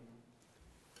them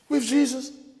with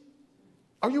Jesus.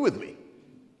 Are you with me?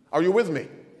 Are you with me?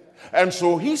 And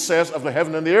so he says of the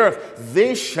heaven and the earth,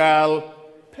 they shall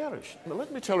perish. Now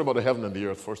let me tell you about the heaven and the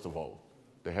earth first of all.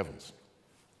 The heavens.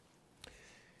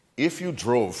 If you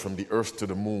drove from the earth to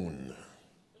the moon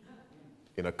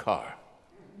in a car,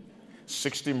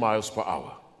 60 miles per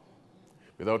hour,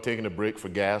 without taking a break for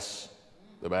gas,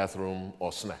 the bathroom,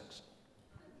 or snacks,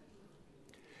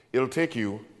 it'll take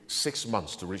you 6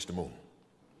 months to reach the moon.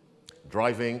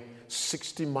 Driving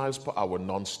 60 miles per hour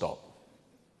nonstop.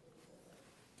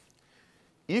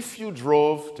 If you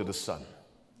drove to the sun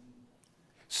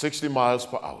 60 miles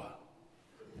per hour,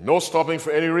 no stopping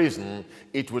for any reason,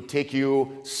 it would take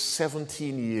you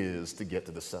 17 years to get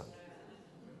to the sun.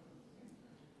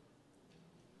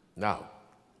 Now,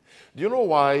 do you know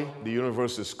why the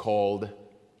universe is called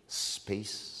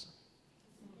space?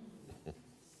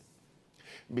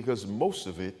 Because most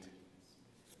of it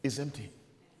is empty.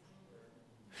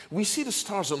 We see the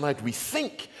stars at night, we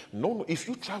think, no, if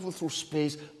you travel through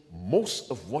space,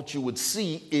 most of what you would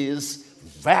see is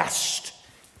vast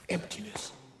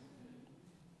emptiness.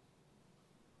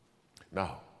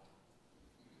 Now,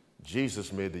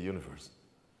 Jesus made the universe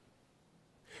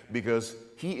because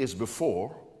he is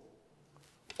before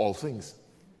all things.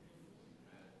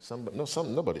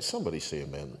 Somebody say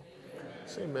amen.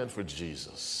 Say amen for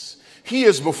Jesus. He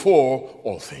is before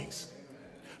all things.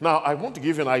 Now, I want to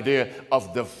give you an idea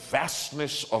of the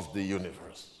vastness of the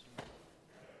universe.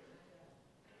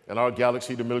 In our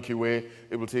galaxy, the Milky Way,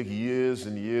 it will take years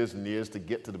and years and years to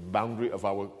get to the boundary of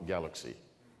our galaxy.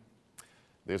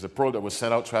 There's a probe that was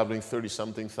sent out traveling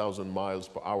 30-something thousand miles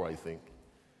per hour, I think.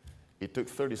 It took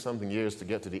 30-something years to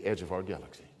get to the edge of our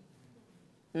galaxy.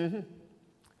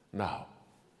 Now,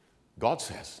 God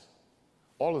says,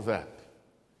 all of that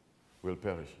will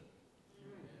perish.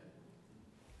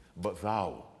 But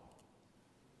thou,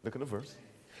 look at the verse,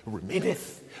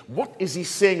 remaineth. What is he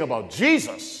saying about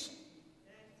Jesus?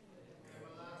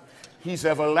 He's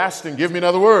everlasting. Give me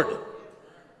another word.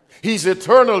 He's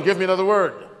eternal. Give me another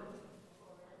word.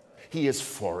 He is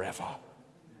forever.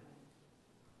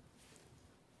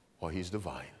 Or he's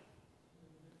divine.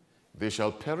 They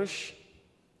shall perish,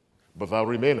 but thou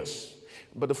remainest.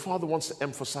 But the Father wants to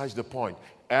emphasize the point.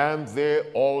 And they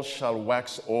all shall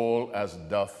wax old as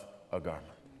doth a garment.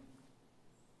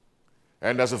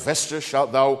 And as a vesture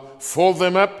shalt thou fold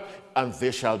them up, and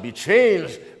they shall be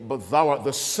changed, but thou art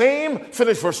the same.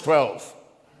 Finish verse 12.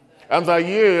 And thy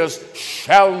years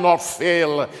shall not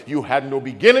fail. You had no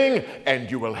beginning, and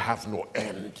you will have no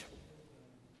end.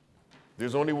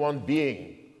 There's only one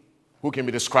being who can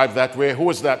be described that way. Who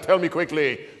is that? Tell me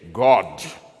quickly. God.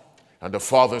 And the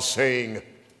Father saying,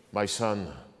 my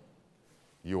son,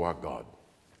 you are God.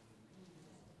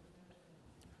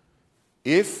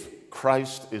 If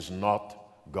Christ is not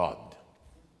God,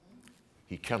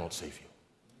 he cannot save you.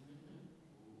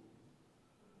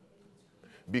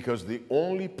 Because the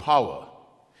only power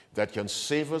that can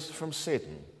save us from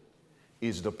Satan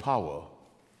is the power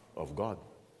of God.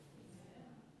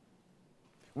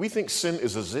 We think sin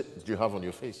is a zit that you have on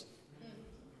your face.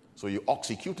 So you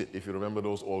oxycute it, if you remember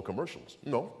those old commercials.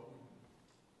 No.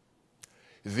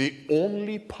 The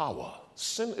only power,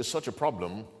 sin is such a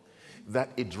problem that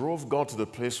it drove God to the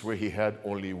place where he had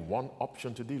only one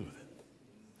option to deal with it.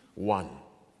 One.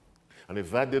 And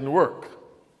if that didn't work,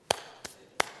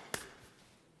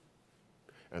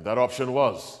 and that option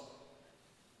was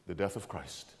the death of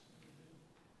Christ.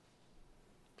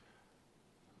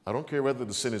 I don't care whether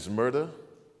the sin is murder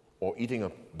or eating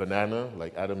a banana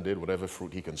like Adam did, whatever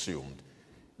fruit he consumed.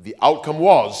 The outcome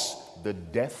was the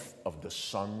death of the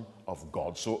Son of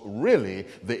God. So really,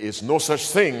 there is no such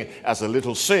thing as a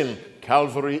little sin.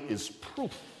 Calvary is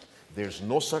proof. There's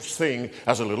no such thing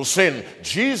as a little sin.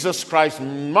 Jesus Christ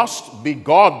must be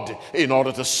God in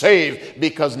order to save,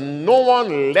 because no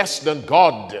one less than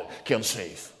God can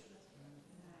save.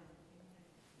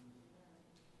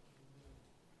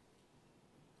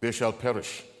 They shall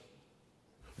perish,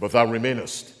 but thou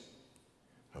remainest.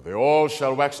 And they all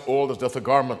shall wax old as doth a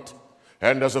garment.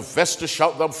 And as a vesture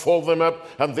shalt thou fold them up,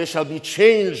 and they shall be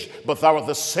changed, but thou art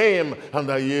the same, and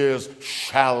thy years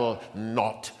shall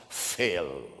not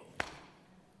fail.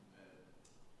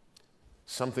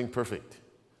 Something perfect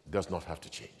does not have to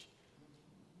change.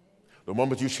 The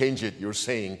moment you change it, you're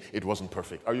saying it wasn't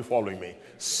perfect. Are you following me?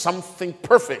 Something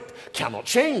perfect cannot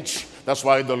change. That's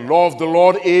why the law of the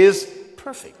Lord is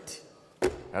perfect.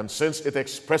 And since it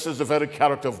expresses the very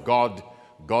character of God,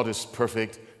 God is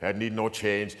perfect and need no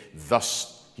change.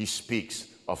 Thus, he speaks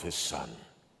of his Son.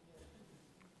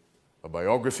 A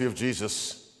biography of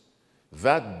Jesus,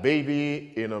 that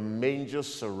baby in a manger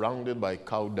surrounded by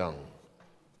cow dung,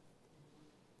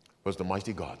 was the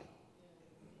mighty God.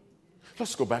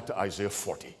 Let's go back to Isaiah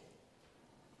 40.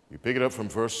 We pick it up from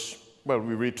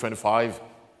we read 25,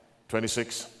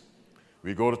 26.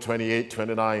 We go to 28,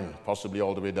 29, possibly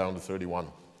all the way down to 31.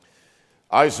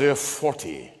 Isaiah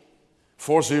 40.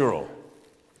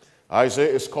 Isaiah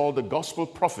is called the gospel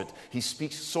prophet. He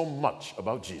speaks so much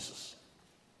about Jesus.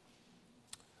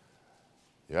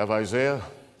 You have Isaiah.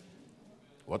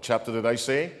 What chapter did I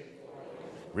say?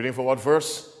 Reading from what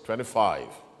verse? 25.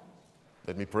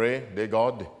 Let me pray. Dear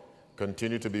God,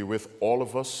 continue to be with all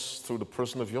of us through the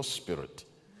person of your Spirit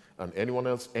and anyone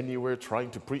else anywhere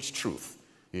trying to preach truth.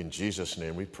 In Jesus'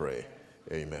 name we pray.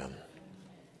 Amen.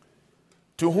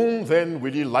 To whom then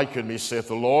will ye liken me, saith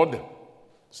the Lord?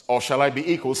 Or shall I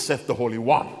be equal, saith the Holy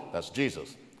One? That's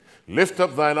Jesus. Lift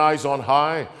up thine eyes on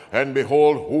high, and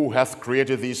behold, who hath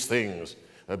created these things?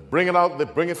 That bringeth out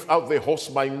the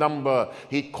host by number.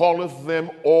 He calleth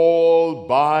them all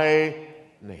by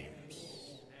name.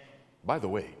 By the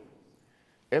way,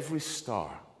 every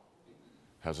star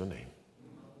has a name.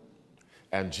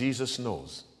 And Jesus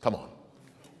knows, come on,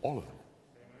 all of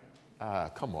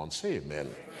them. Come on, say amen.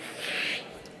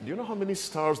 Do you know how many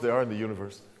stars there are in the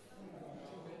universe?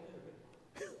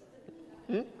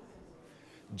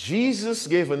 Jesus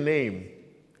gave a name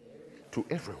to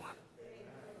everyone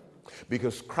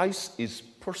because Christ is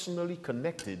personally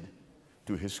connected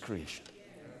to his creation.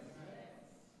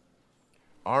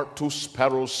 Aren't 2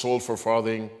 sparrows sold for a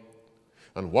farthing?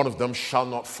 And one of them shall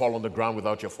not fall on the ground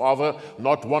without your Father.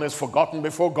 Not one is forgotten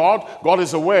before God. God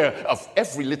is aware of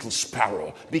every little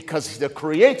sparrow because the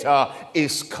Creator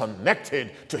is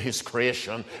connected to His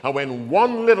creation. And when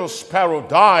one little sparrow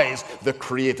dies, the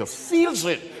Creator feels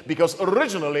it because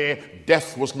originally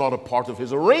death was not a part of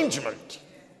His arrangement.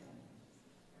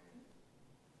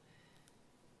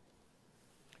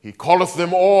 He calleth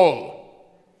them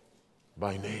all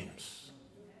by names,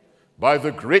 by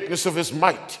the greatness of His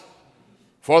might,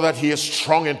 for that He is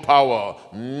strong in power.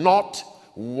 Not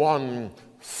one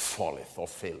falleth or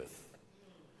faileth.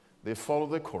 They follow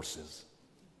their courses.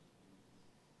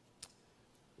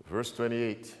 Verse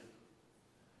 28.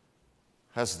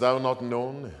 Hast thou not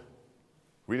known?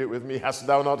 Read it with me. Hast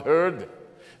thou not heard?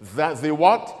 That the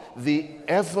what? The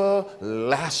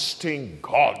everlasting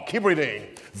God. Keep reading.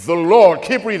 The Lord.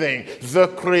 Keep reading. The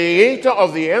creator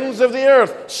of the ends of the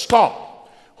earth. Stop.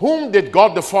 Whom did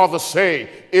God the Father say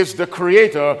is the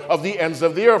creator of the ends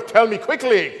of the earth? Tell me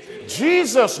quickly.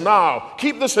 Jesus now.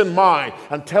 Keep this in mind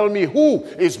and tell me who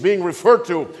is being referred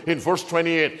to in verse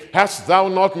 28. Hast thou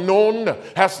not known?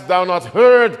 Hast thou not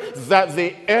heard that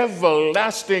the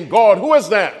everlasting God, who is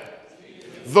that?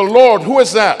 The Lord, who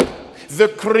is that? The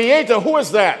Creator, who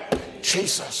is that?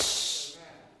 Jesus.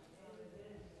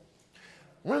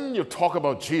 When you talk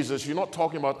about Jesus, you're not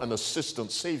talking about an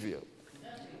assistant Savior.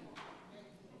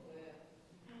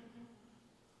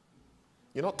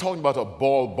 You're not talking about a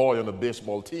ball boy on a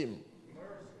baseball team.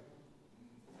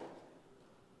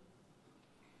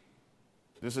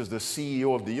 This is the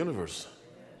CEO of the universe.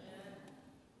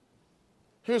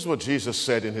 Here's what Jesus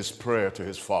said in His prayer to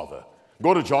His Father.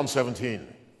 Go to John 17.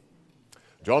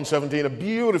 John 17, a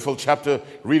beautiful chapter.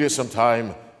 Read it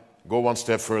sometime. Go one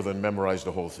step further and memorize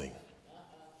the whole thing.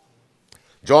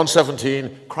 John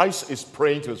 17, Christ is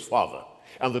praying to His Father,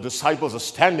 and the disciples are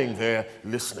standing there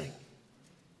listening.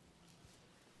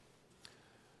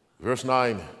 Verse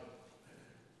 9,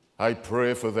 I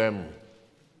pray for them.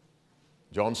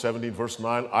 John 17, verse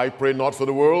 9, I pray not for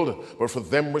the world, but for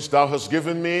them which thou hast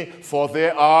given me, for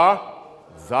they are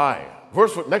thine.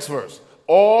 Next verse.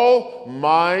 All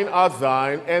mine are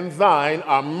thine, and thine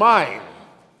are mine.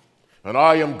 And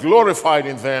I am glorified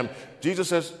in them. Jesus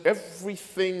says,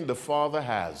 everything the Father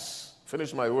has,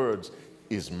 finish my words,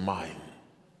 is mine.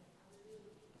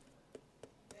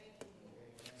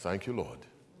 Thank you, Lord.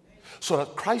 So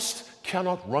that Christ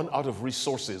cannot run out of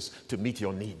resources to meet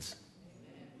your needs.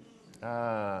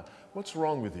 What's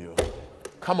wrong with you?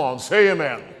 Come on, say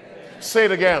amen. Amen. Say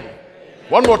it again. Amen.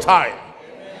 One more time.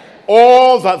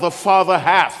 All that the Father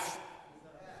hath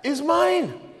is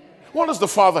mine. What does the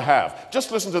Father have?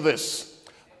 Just listen to this.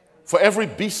 For every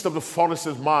beast of the forest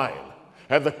is mine,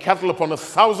 and the cattle upon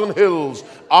 1,000 hills.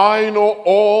 I know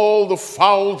all the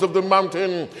fowls of the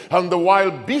mountain, and the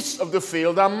wild beasts of the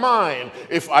field are mine.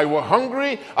 If I were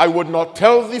hungry, I would not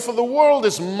tell thee, for the world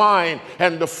is mine,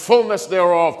 and the fullness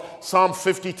thereof. Psalm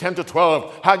 50,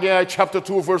 10-12. Haggai chapter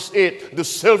 2, verse 8. The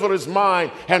silver is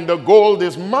mine, and the gold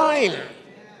is mine.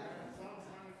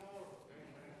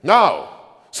 Now,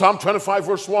 Psalm 25,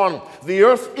 verse 1, the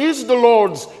earth is the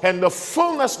Lord's and the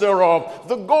fullness thereof,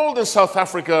 the gold in South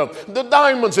Africa, the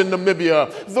diamonds in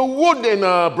Namibia, the wood in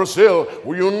Brazil,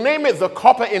 you name it, the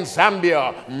copper in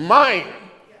Zambia, mine.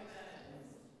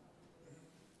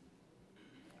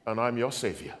 And I'm your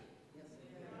Savior.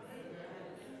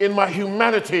 In my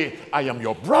humanity, I am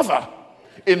your brother.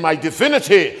 In my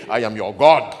divinity, I am your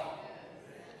God.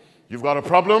 You've got a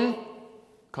problem?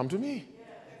 Come to me.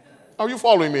 Are you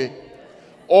following me?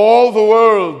 All the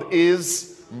world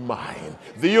is mine.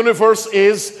 The universe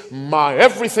is mine.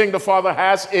 Everything the Father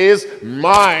has is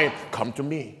mine. Come to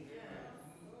me.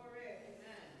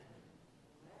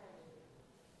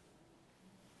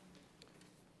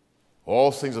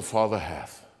 All things the Father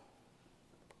hath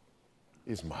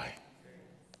is mine.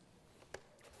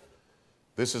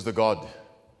 This is the God.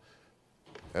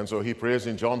 And so he prays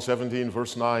in John 17,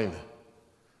 verse 9,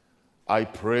 I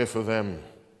pray for them.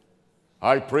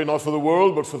 I pray not for the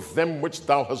world, but for them which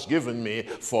thou hast given me,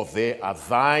 for they are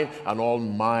thine, and all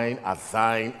mine are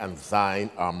thine, and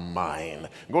thine are mine.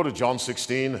 Go to John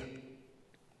 16.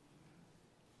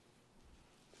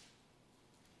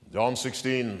 John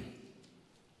 16.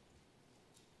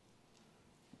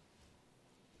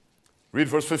 Read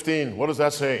verse 15. What does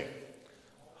that say?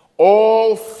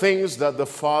 All things that the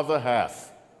Father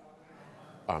hath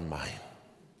are mine.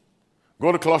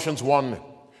 Go to Colossians 1,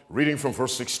 reading from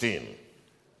verse 16.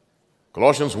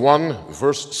 Colossians 1,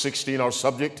 verse 16, our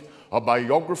subject, a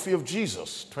biography of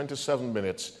Jesus, 27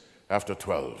 minutes after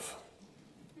 12.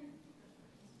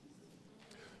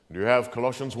 Do you have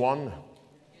Colossians 1?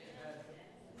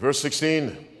 Verse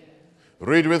 16.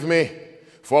 Read with me.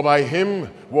 For by him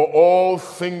were all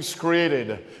things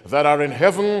created, that are in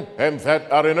heaven and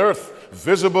that are in earth,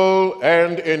 visible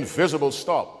and invisible.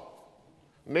 Stop.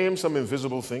 Name some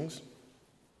invisible things.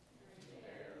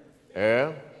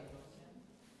 Air.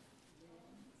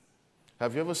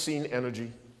 Have you ever seen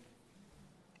energy?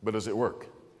 But does it work?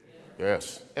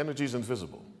 Yes. Energy is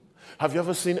invisible. Have you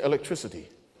ever seen electricity?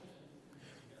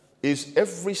 Is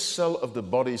every cell of the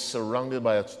body surrounded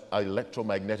by an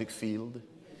electromagnetic field?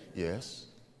 Yes.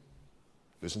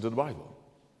 Listen to the Bible.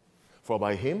 For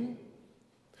by him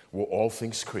were all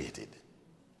things created,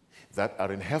 that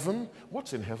are in heaven.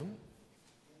 What's in heaven?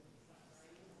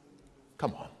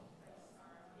 Come on.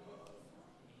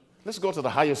 Let's go to the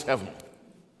highest heaven.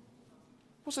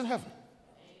 What's in heaven?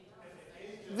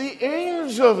 The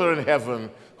angels are in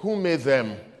heaven. Who made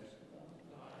them?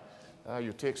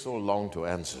 You take so long to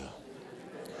answer.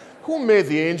 Who made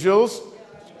the angels?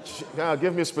 Now,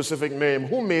 give me a specific name.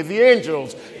 Who made the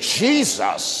angels?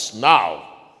 Jesus. Now,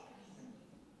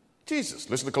 Jesus.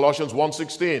 Listen to Colossians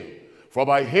 1:16. For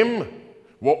by him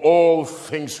were all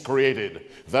things created,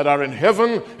 that are in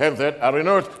heaven and that are in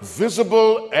earth,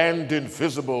 visible and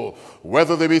invisible,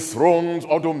 whether they be thrones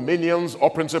or dominions or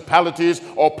principalities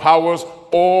or powers.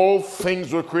 All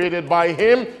things were created by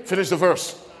him. Finish the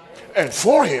verse. And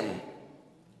for him.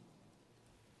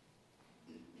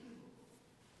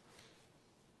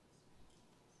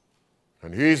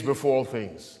 And he is before all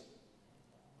things.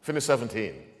 Finish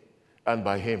 17. And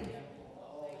by him.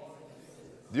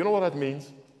 Do you know what that means?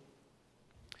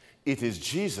 It is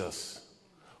Jesus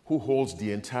who holds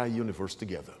the entire universe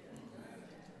together.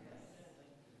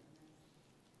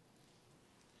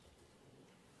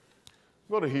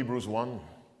 Go to Hebrews 1.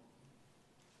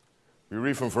 We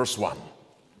read from verse 1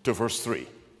 to verse 3.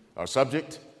 Our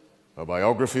subject, a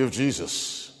biography of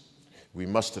Jesus. We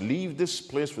must leave this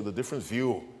place with a different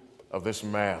view of this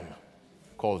man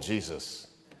called Jesus,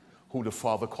 who the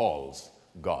Father calls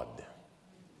God.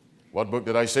 What book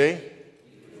did I say?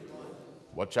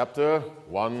 What chapter?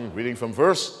 1, reading from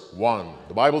verse 1.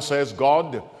 The Bible says,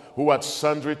 God, who at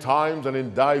sundry times and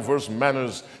in diverse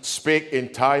manners spake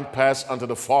in time past unto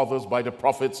the fathers by the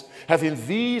prophets, hath in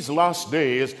these last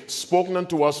days spoken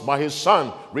unto us by his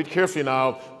Son. Read carefully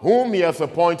now. Whom he hath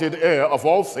appointed heir of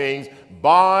all things,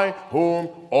 by whom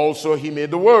also he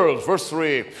made the world. Verse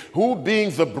 3. Who being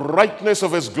the brightness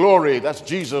of his glory, that's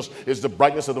Jesus, is the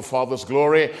brightness of the Father's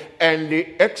glory, and the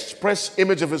express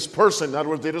image of his person. In other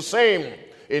words, they're the same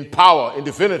in power, in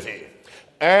divinity.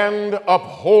 And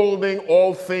upholding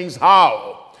all things,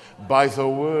 how? By the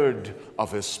word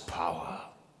of his power.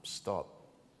 Stop.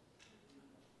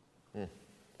 I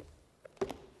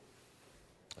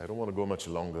don't want to go much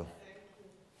longer,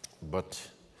 but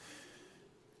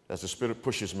as the Spirit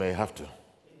pushes me, I have to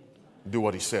do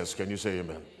what he says. Can you say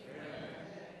amen? Amen.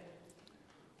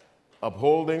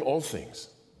 Upholding all things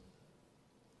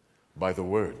by the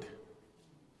word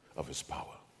of his power.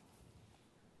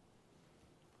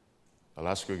 I'll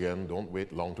ask you again, don't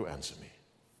wait long to answer me.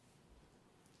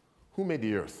 Who made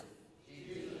the earth?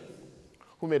 Jesus.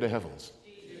 Who made the heavens?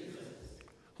 Jesus.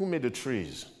 Who made the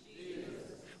trees? Jesus.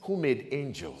 Who made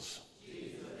angels?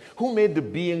 Jesus. Who made the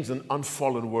beings in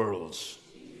unfallen worlds?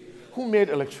 Jesus. Who made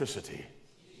electricity?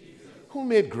 Jesus. Who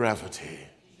made gravity?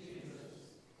 Jesus.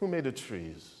 Who made the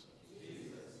trees?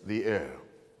 Jesus. The air?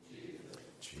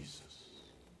 Jesus.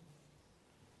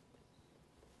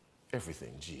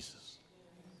 Everything, Jesus.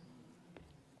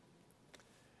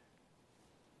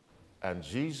 And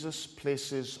Jesus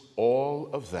places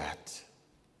all of that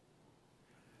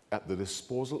at the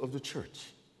disposal of the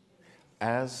church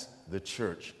as the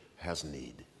church has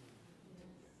need.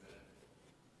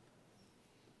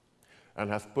 And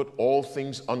hath put all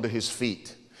things under his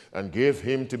feet and gave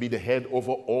him to be the head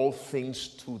over all things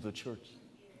to the church,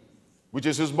 which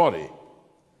is his body,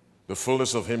 the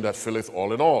fullness of him that filleth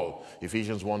all in all.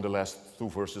 Ephesians 1, the last 2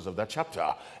 verses of that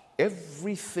chapter.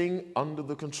 Everything under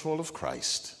the control of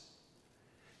Christ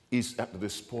is at the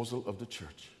disposal of the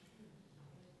church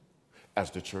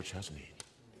as the church has need.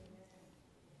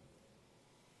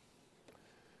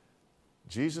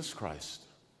 Jesus Christ,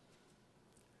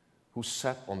 who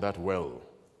sat on that well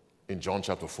in John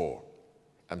chapter 4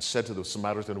 and said to the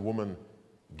Samaritan woman,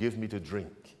 give me to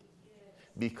drink,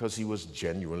 because he was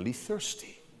genuinely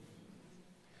thirsty.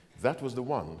 That was the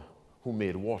one who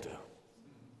made water.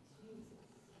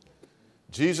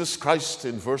 Jesus Christ,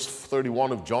 in verse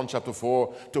 31 of John chapter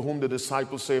 4, to whom the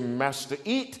disciples say, Master,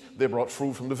 eat. They brought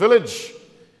food from the village.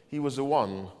 He was the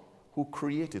one who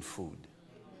created food.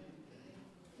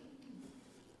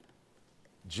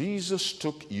 Jesus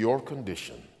took your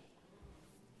condition.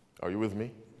 Are you with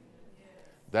me?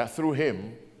 that through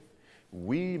him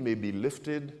we may be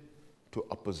lifted to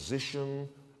a position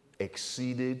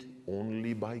exceeded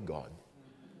only by God.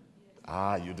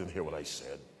 You didn't hear what I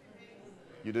said.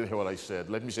 You didn't hear what I said.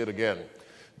 Let me say it again.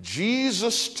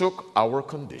 Jesus took our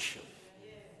condition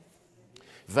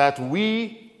that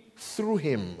we, through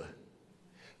him,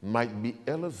 might be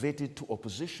elevated to a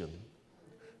position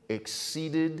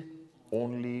exceeded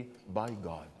only by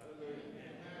God.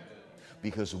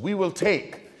 Because we will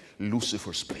take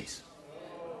Lucifer's place.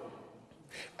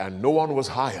 And no one was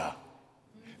higher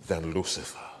than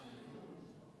Lucifer.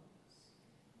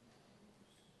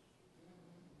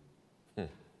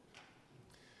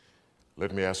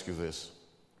 Let me ask you this.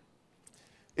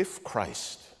 If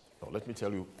Christ, let me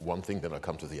tell you one thing, then I'll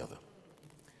come to the other.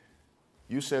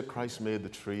 You said Christ made the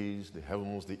trees, the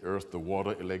heavens, the earth, the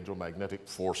water, electromagnetic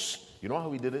force. You know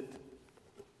how he did it?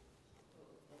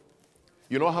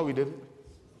 You know how he did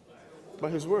it?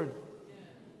 By his word.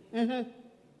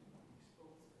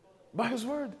 By his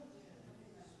word.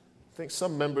 I think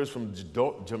some members from,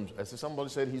 somebody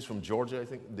said he's from Georgia, I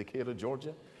think, Decatur,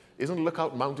 Georgia. Isn't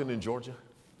Lookout Mountain in Georgia?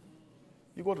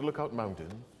 You go to Lookout Mountain,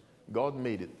 God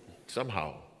made it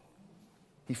somehow.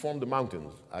 He formed the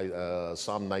mountains,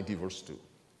 Psalm 90 verse 2.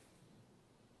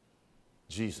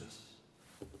 Jesus,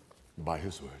 by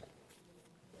his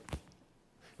word.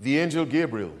 The angel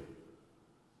Gabriel,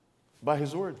 by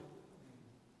his word.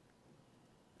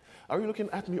 Are you looking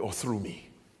at me or through me?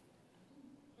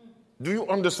 Do you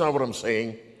understand what I'm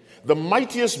saying? The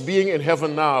mightiest being in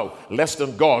heaven now, less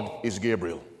than God, is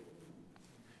Gabriel.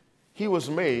 He was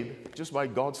made just by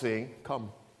God saying,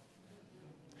 come.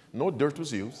 No dirt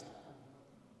was used.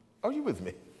 Are you with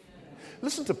me?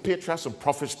 Listen to Patriarchs and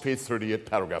Prophets, page 38,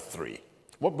 paragraph 3.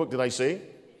 What book did I say?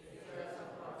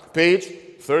 Page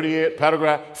 38,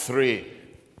 paragraph 3.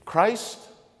 Christ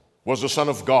was the Son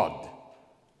of God.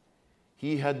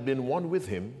 He had been one with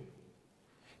him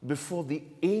before the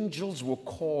angels were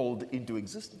called into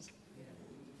existence.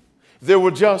 They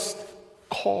were just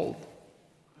called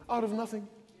out of nothing.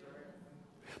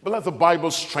 But let the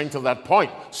Bible strengthen that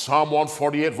point. Psalm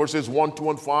 148, verses 1, 2,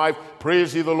 and 5.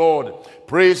 Praise ye the Lord.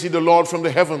 Praise ye the Lord from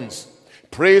the heavens.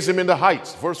 Praise him in the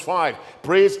heights. Verse 5.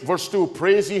 Verse 2.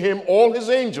 Praise ye him, all his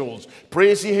angels.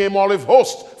 Praise ye him, all his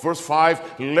hosts. Verse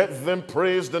 5. Let them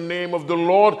praise the name of the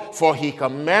Lord, for he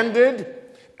commanded,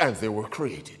 and they were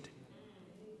created.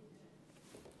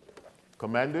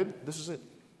 Commanded, this is it.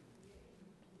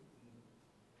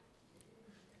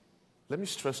 Let me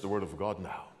stress the word of God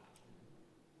now.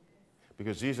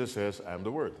 Because Jesus says, I am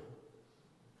the Word.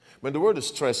 When the Word is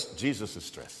stressed, Jesus is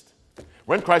stressed.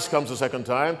 When Christ comes the second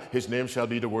time, his name shall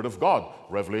be the Word of God.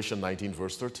 Revelation 19,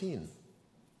 verse 13.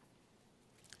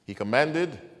 He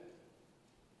commanded,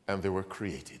 and they were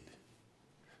created.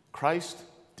 Christ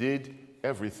did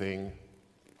everything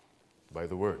by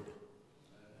the Word.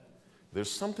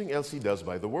 There's something else he does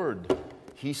by the Word.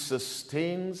 He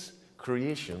sustains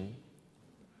creation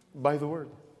by the Word.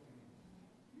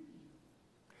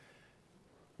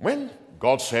 When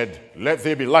God said, let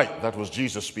there be light, that was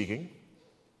Jesus speaking,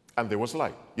 and there was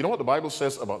light. You know what the Bible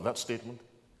says about that statement?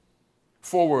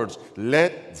 4 words,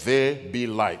 let there be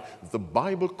light. The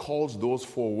Bible calls those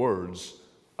 4 words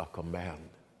a command.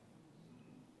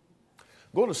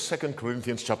 Go to 2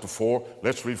 Corinthians chapter 4,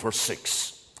 let's read verse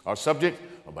 6. Our subject,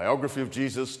 a biography of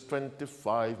Jesus,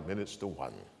 25 minutes to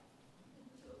 1.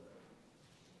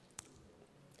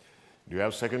 Do you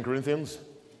have 2 Corinthians?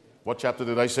 What chapter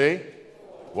did I say?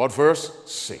 What verse?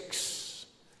 6.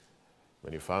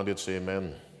 When you found it, say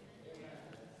amen.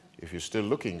 If you're still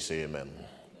looking, say amen.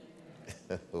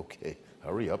 Okay,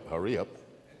 hurry up, hurry up.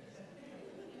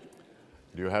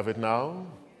 Do you have it now?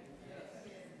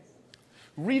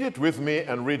 Read it with me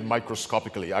and read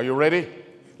microscopically. Are you ready?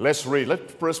 Let's read.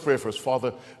 Let's pray first.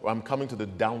 Father, I'm coming to the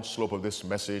downslope of this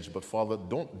message, but Father,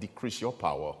 don't decrease your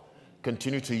power.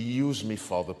 Continue to use me,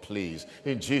 Father, please.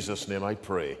 In Jesus' name I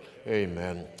pray.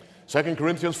 Amen. 2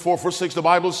 Corinthians 4, verse 6, the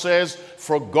Bible says,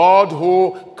 for God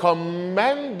who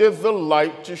commanded the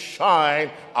light to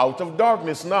shine out of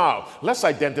darkness. Now, let's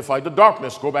identify the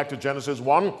darkness. Go back to Genesis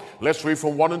 1. Let's read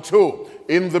from 1 and 2.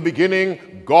 In the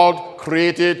beginning, God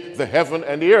created the heaven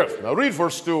and the earth. Now read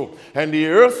verse 2. And the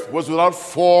earth was without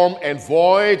form and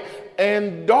void,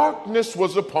 and darkness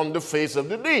was upon the face of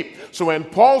the deep. So when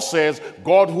Paul says,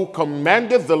 God who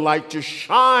commanded the light to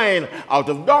shine out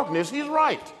of darkness, he's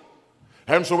right.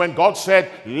 And so when God said,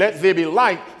 let there be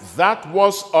light, that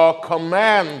was a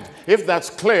command. If that's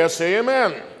clear, say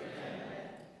amen. Amen.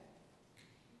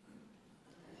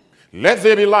 Let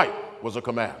there be light was a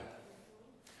command.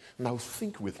 Now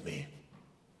think with me.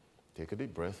 Take a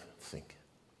deep breath, think.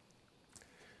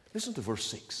 Listen to verse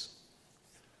 6.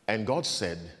 And God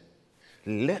said,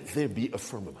 let there be a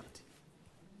firmament.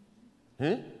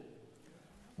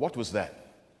 What was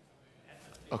that?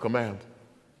 A command.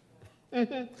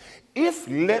 If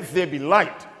let there be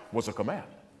light was a command,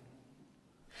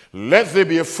 let there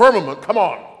be a firmament, come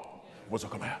on, was a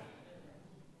command.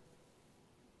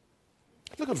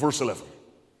 Look at verse 11.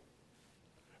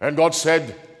 And God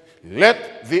said,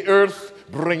 let the earth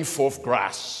bring forth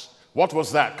grass. What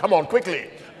was that? Come on, quickly.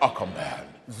 A command.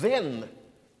 Then,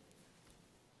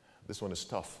 this one is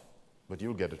tough, but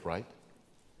you'll get it right.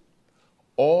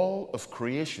 All of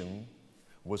creation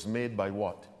was made by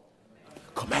what?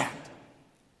 Command.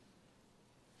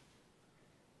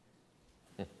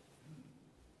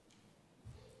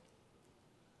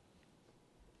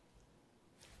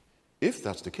 If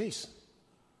that's the case,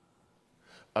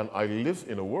 and I live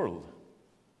in a world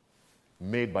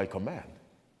made by command,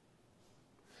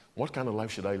 what kind of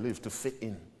life should I live to fit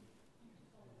in?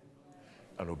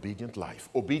 An obedient life.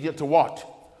 Obedient to what?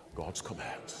 God's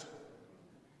commands.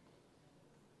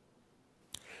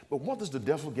 But what does the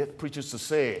devil get preachers to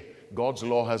say? God's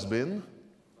law has been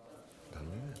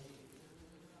done.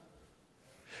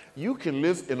 You can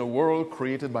live in a world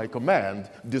created by command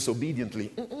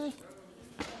disobediently.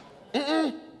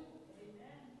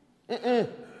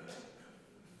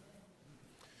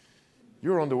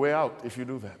 You're on the way out if you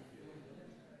do that.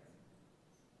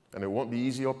 And it won't be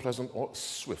easy or pleasant or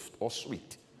swift or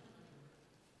sweet.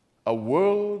 A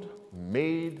world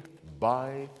made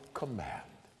by command.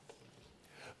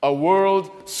 A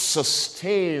world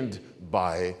sustained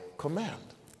by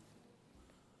command.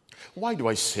 Why do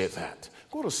I say that?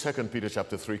 Go to 2 Peter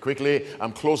chapter 3 quickly.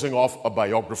 I'm closing off a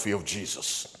biography of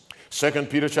Jesus. 2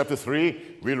 Peter chapter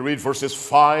 3, we'll read verses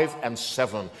 5 and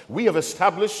 7. We have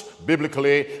established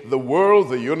biblically the world,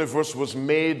 the universe was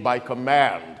made by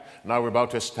command. Now we're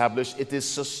about to establish it is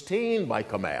sustained by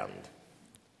command.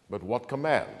 But what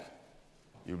command?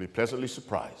 You'll be pleasantly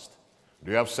surprised.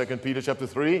 Do you have 2 Peter chapter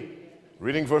 3?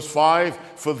 Reading verse 5,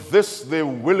 for this they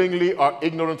willingly are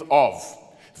ignorant of,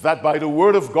 that by the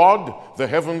word of God the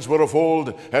heavens were of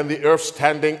old, and the earth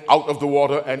standing out of the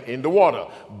water and in the water.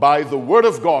 By the word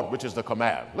of God, which is the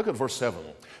command. Look at verse 7.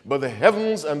 But the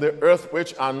heavens and the earth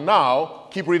which are now,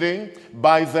 keep reading,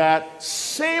 by that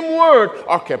same word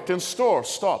are kept in store.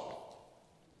 Stop.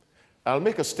 I'll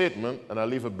make a statement and I'll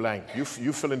leave a blank. You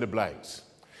fill in the blanks.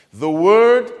 The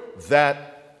word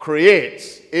that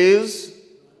creates is...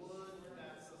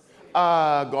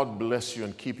 God bless you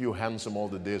and keep you handsome all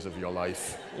the days of your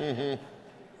life.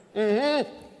 The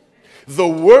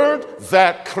word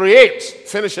that creates,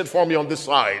 finish it for me on this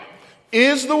side,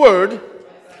 is the word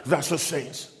that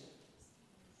sustains.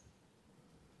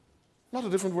 Not a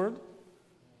different word.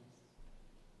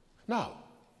 Now,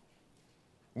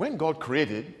 when God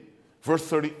created, verse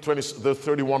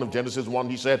 31 of Genesis 1,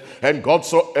 he said, and God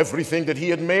saw everything that he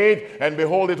had made, and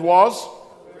behold, it was.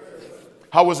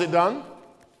 How was it done?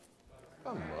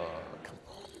 Come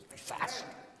on, be fast.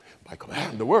 By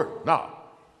command, the word. Now,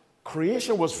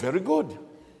 creation was very good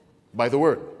by the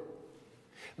word.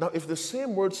 Now, if the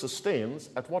same word sustains,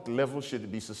 at what level should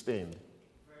it be sustained?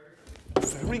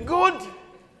 Very good.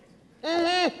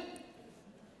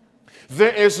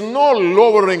 There is no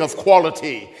lowering of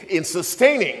quality in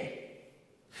sustaining.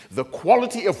 The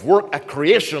quality of work at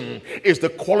creation is the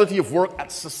quality of work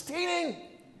at sustaining.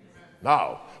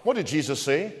 Now, what did Jesus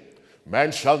say?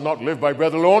 Man shall not live by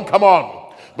bread alone, come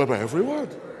on, but by every word.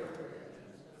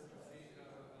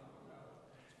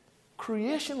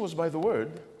 Creation was by the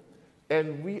word,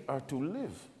 and we are to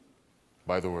live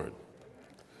by the word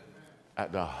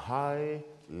at the high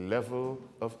level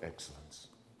of excellence.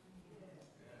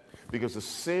 Because the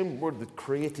same word that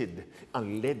created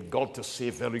and led God to say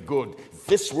very good,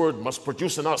 this word must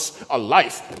produce in us a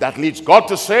life that leads God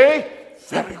to say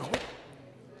very good.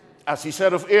 As he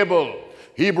said of Abel,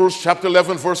 Hebrews chapter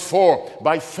 11 verse 4,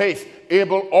 by faith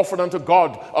Abel offered unto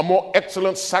God a more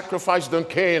excellent sacrifice than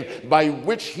Cain, by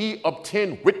which he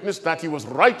obtained witness that he was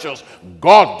righteous,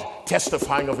 God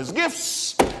testifying of his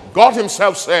gifts. God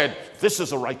himself said, this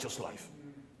is a righteous life.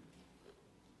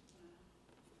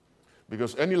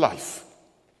 Because any life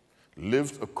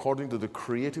lived according to the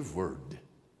creative word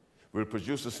will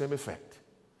produce the same effect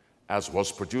as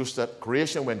was produced at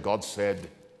creation when God said,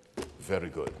 very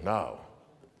good. Now,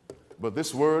 but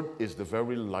this word is the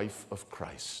very life of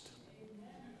Christ.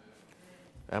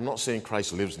 I'm not saying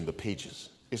Christ lives in the pages.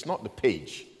 It's not the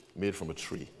page made from a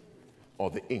tree or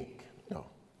the ink. No.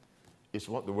 It's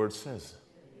what the word says.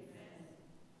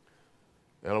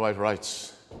 Ellen White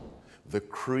writes, the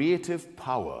creative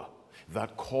power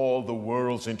that called the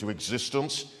worlds into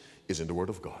existence is in the word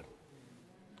of God.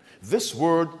 This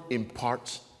word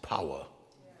imparts power.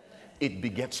 it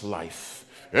begets life.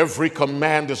 Every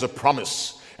command is a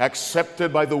promise,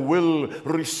 accepted by the will,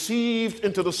 received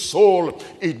into the soul.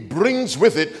 It brings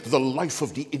with it the life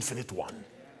of the Infinite One.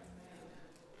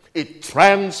 It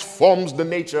transforms the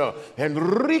nature and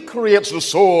recreates the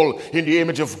soul in the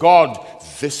image of God.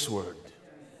 This word.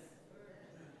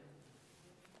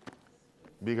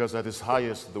 Because at its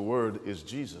highest, the word is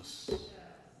Jesus.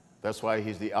 That's why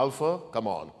he's the Alpha, come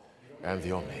on, and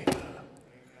the Omega.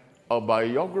 A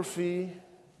biography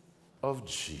of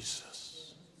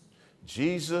Jesus.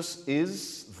 Jesus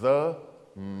is the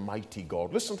mighty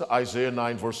God. Listen to Isaiah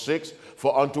 9 verse 6.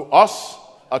 For unto us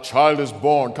a child is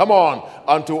born. Come on.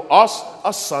 Unto us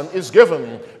a son is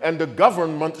given, and the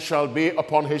government shall be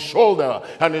upon his shoulder,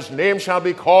 and his name shall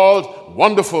be called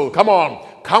Wonderful. Come on.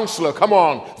 Counselor. Come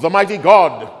on. The mighty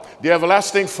God, the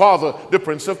everlasting Father, the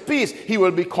Prince of Peace. He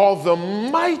will be called the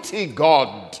mighty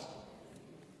God.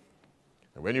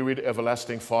 And when you read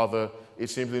everlasting Father, it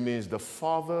simply means the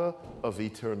Father of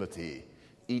eternity.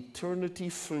 Eternity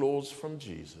flows from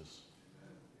Jesus.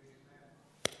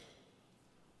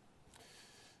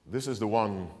 This is the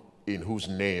one in whose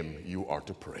name you are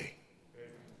to pray.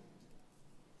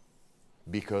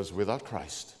 Because without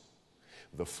Christ,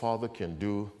 the Father can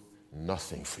do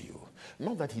nothing for you.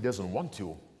 Not that he doesn't want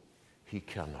to, he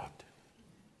cannot.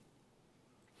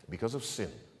 Because of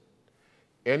sin,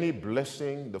 any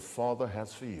blessing the Father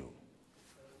has for you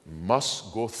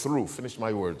must go through, finish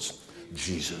my words,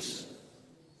 Jesus.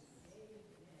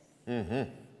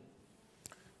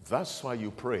 That's why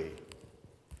you pray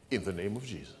in the name of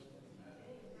Jesus.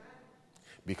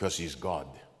 Because he's God,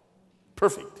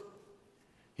 perfect.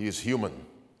 He is human,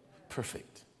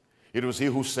 perfect. It was he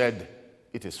who said,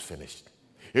 it is finished.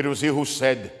 It was he who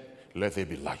said, let there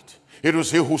be light. It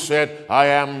was he who said, I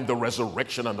am the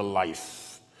resurrection and the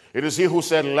life. It is he who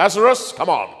said, Lazarus, come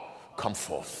on, come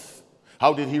forth.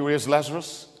 How did he raise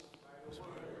Lazarus?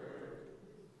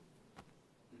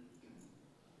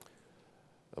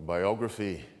 A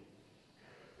biography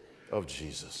of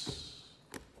Jesus.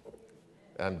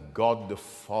 And God the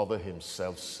Father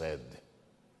himself said,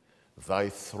 thy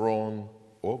throne,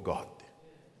 O God.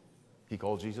 He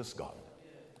called Jesus God.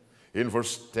 In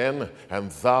verse 10,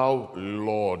 and thou,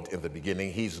 Lord, in the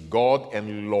beginning, he's God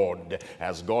and Lord.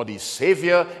 As God, he's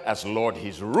Savior. As Lord,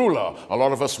 he's ruler. A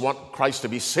lot of us want Christ to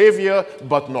be Savior,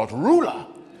 but not ruler.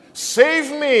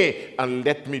 Save me and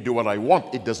let me do what I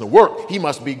want. It doesn't work. He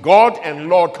must be God and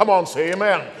Lord. Come on, say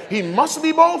amen. He must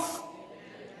be both.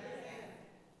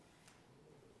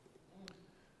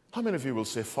 How many of you will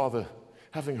say, Father,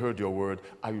 having heard your word,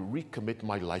 I recommit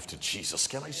my life to Jesus?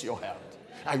 Can I see your hand?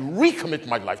 I recommit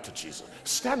my life to Jesus.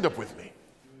 Stand up with me.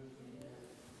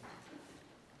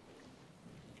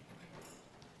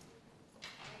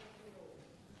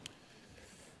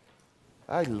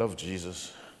 I love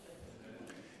Jesus.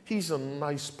 He's a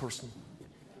nice person.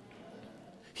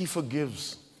 He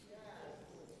forgives.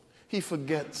 He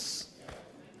forgets.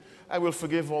 I will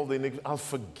forgive all the iniquities. I'll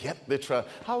forget the trial.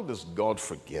 How does God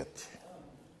forget?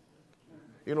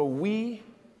 You know, we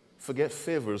forget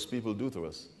favors people do to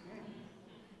us.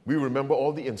 We remember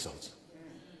all the insults.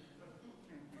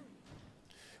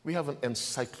 We have an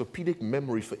encyclopedic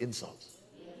memory for insults.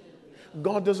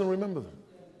 God doesn't remember them.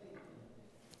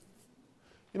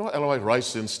 You know what Ellen White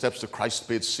writes in Steps to Christ,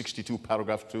 page 62,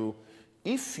 paragraph 2?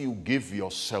 If you give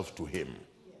yourself to him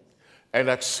and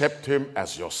accept him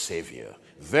as your Savior,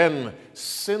 then,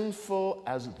 sinful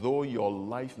as though your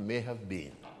life may have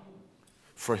been,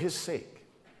 for his sake,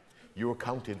 you are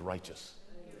counted righteous.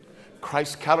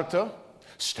 Christ's character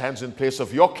stands in place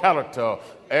of your character,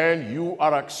 and you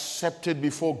are accepted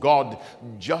before God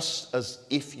just as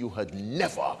if you had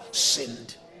never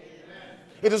sinned.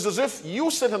 It is as if you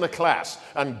sit in a class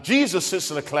and Jesus sits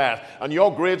in a class and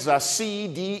your grades are C,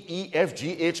 D, E, F,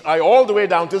 G, H, I, all the way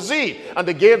down to Z. And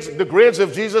the grades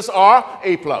of Jesus are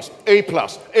A+, A+,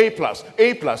 A+,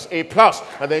 A+, A+.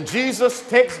 And then Jesus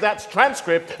takes that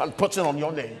transcript and puts it on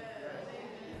your name.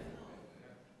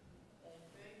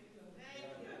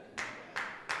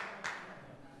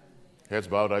 Heads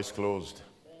bowed, eyes closed.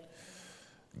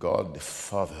 God the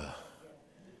Father,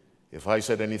 if I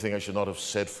said anything I should not have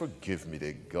said, forgive me,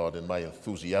 dear God, in my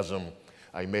enthusiasm.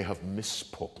 I may have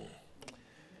misspoken.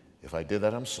 If I did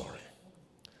that, I'm sorry.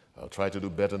 I'll try to do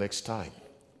better next time.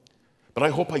 But I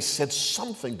hope I said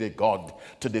something, dear God,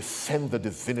 to defend the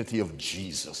divinity of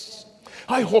Jesus.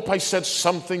 I hope I said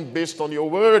something based on your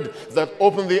word that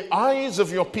opened the eyes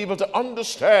of your people to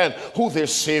understand who their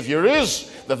Savior is.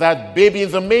 That baby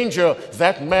in the manger,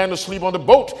 that man asleep on the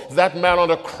boat, that man on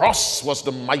the cross was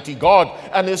the mighty God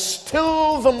and is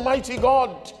still the mighty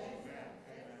God.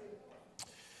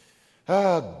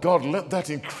 God, let that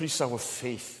increase our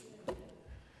faith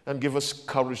and give us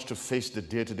courage to face the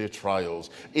day-to-day trials.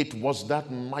 It was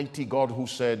that mighty God who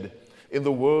said, in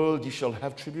the world ye shall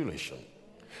have tribulation.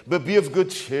 But be of good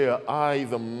cheer. I,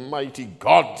 the mighty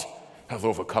God, have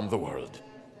overcome the world.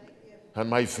 And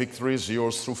my victory is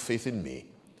yours through faith in me.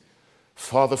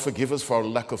 Father, forgive us for our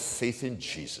lack of faith in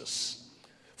Jesus.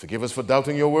 Forgive us for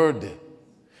doubting your word.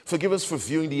 Forgive us for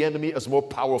viewing the enemy as more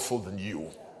powerful than you.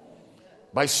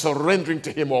 By surrendering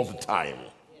to him all the time.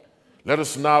 Let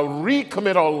us now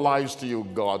recommit our lives to you,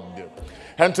 God,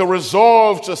 and to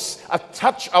resolve to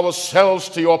attach ourselves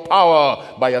to your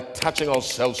power by attaching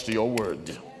ourselves to your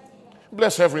word.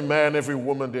 Bless every man, every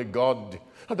woman, dear God.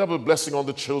 A double blessing on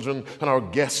the children and our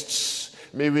guests.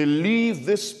 May we leave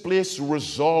this place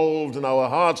resolved in our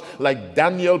hearts like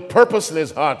Daniel purposed in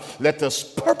his heart. Let us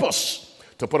purpose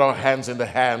to put our hands in the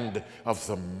hand of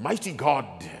the mighty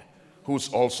God, who's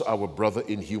also our brother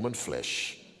in human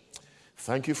flesh.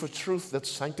 Thank you for truth that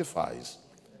sanctifies.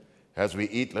 As we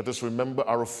eat, let us remember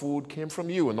our food came from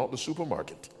you and not the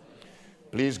supermarket.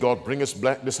 Please, God, bring us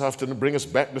back this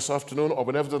afternoon, or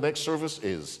whenever the next service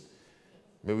is.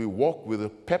 May we walk with a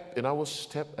pep in our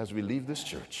step as we leave this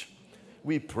church.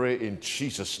 We pray in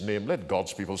Jesus' name. Let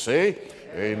God's people say,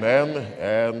 amen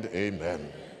and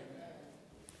amen.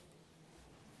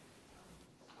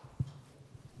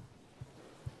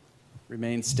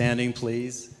 Remain standing,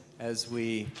 please, as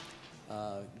we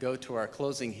go to our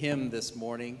closing hymn this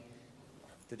morning.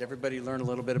 Did everybody learn a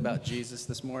little bit about Jesus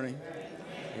this morning?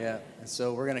 Yeah, and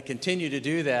so we're going to continue to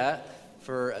do that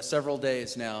for several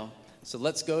days now. So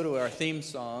let's go to our theme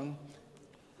song,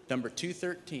 number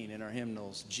 213 in our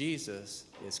hymnals, Jesus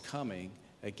is Coming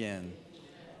Again.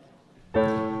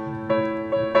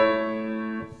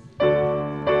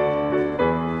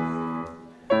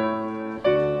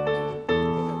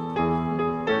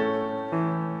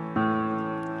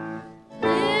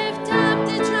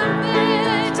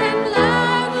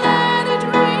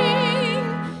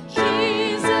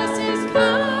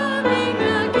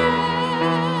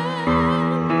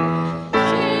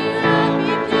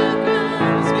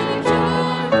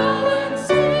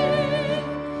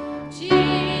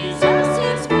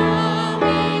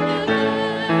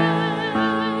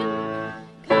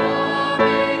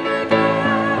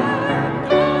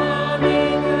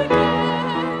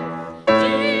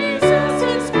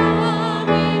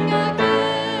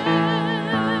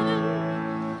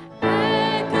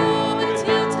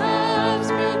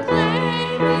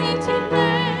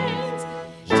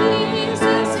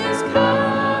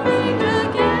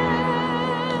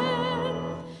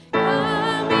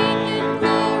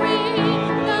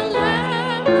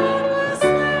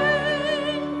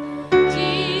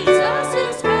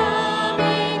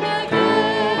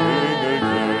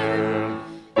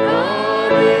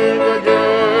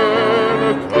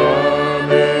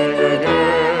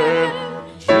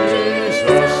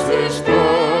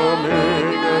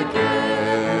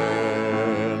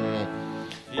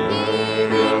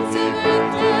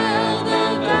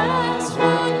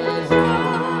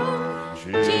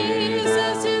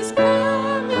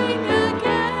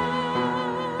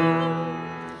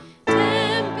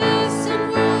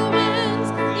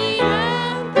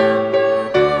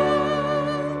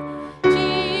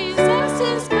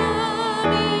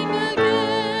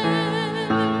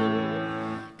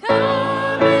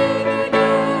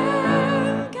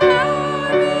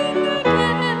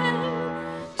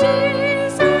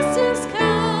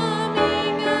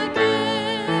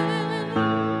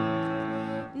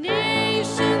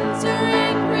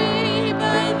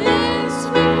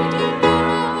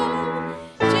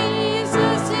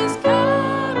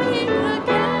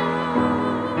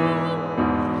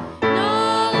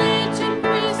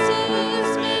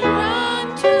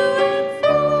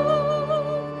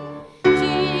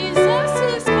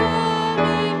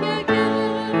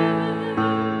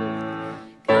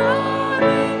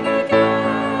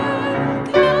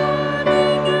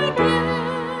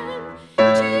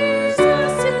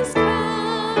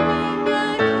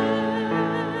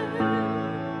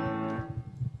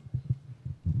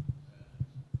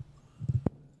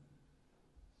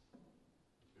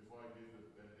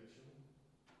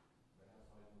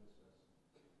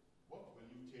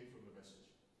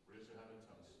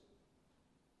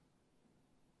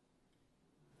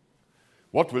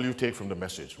 What will you take from the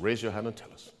message? Raise your hand and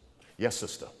tell us. Yes,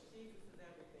 sister.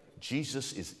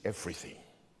 Jesus is everything.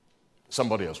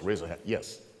 Somebody else, raise a hand.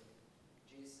 Yes.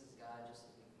 Jesus is God just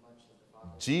as much as the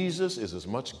Father. Jesus is as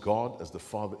much God as the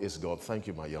Father is God. Thank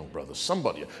you, my young brother.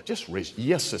 Somebody, just raise.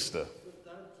 Yes, sister.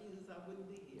 Without Jesus, I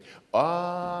wouldn't be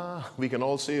here. We can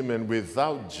all say amen.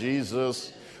 Without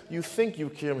Jesus, you think you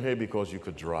came here because you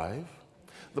could drive?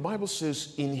 The Bible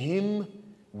says, in him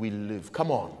we live.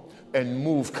 Come on. And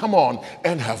move. Come on.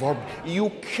 And have our... You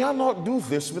cannot do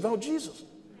this without Jesus.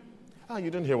 Ah,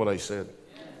 you didn't hear what I said.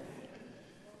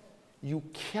 You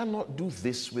cannot do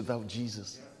this without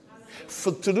Jesus.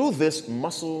 To do this,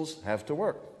 muscles have to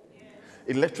work.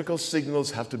 Electrical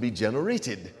signals have to be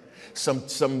generated. Some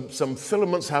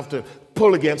filaments have to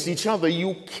pull against each other.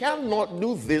 You cannot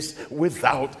do this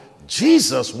without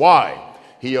Jesus. Why?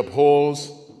 He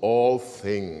upholds all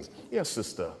things. Yes,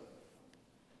 sister.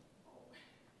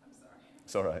 I'm sorry.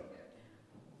 It's all right.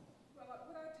 Well, what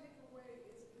I take away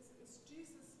is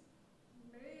Jesus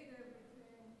made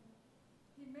everything.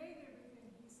 He made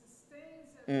everything. He sustains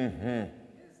everything. Mm-hmm.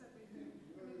 He is everything.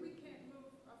 I mean, we can't move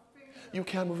a finger. You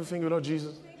can't move a finger without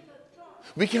Jesus. Think a thought.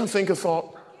 We can't think a thought.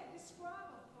 I can't describe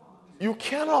a thought. You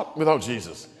cannot without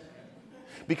Jesus.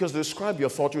 Because to describe your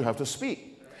thought, you have to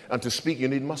speak. And to speak, you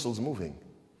need muscles moving.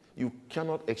 You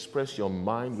cannot express your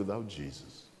mind without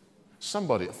Jesus.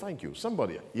 Somebody, thank you.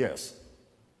 Somebody, yes.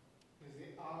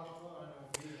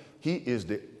 He is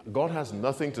the, God has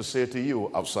nothing to say to you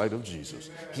outside of Jesus.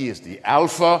 He is the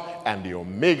Alpha and the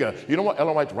Omega. You know what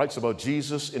Ellen White writes about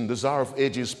Jesus in Desire of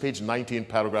Ages, page 19,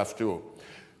 paragraph 2?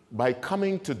 By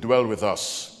coming to dwell with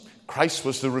us, Christ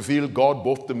was to reveal God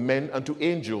both to men and to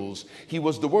angels. He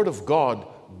was the Word of God,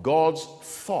 God's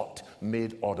thought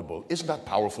made audible. Isn't that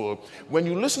powerful? When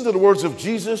you listen to the words of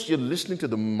Jesus, you're listening to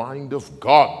the mind of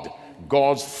God,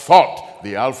 God's thought,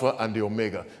 the Alpha and the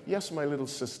Omega. Yes, my little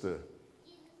sister.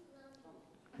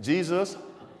 Jesus?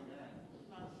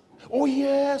 Oh,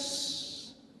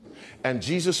 yes. And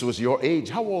Jesus was your age.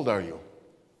 How old are you?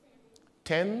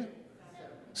 10?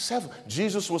 7.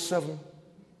 Jesus was 7.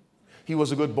 He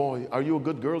was a good boy. Are you a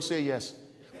good girl? Say yes.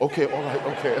 Okay, all right,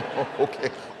 okay,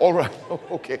 okay, all right,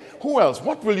 okay. Who else?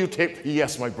 What will you take?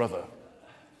 Yes, my brother.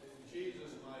 Jesus,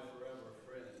 my forever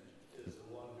friend, is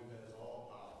the one who has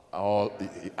all power.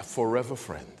 A forever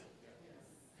friend.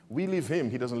 We leave him,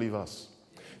 he doesn't leave us.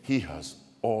 He has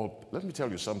all. Let me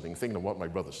tell you something, thinking of what my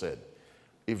brother said.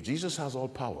 If Jesus has all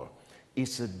power,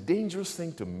 it's a dangerous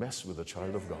thing to mess with a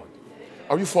child of God.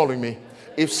 Are you following me?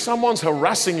 If someone's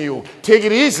harassing you, take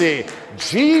it easy.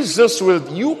 Jesus will,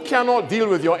 you cannot deal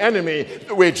with your enemy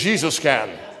the way Jesus can.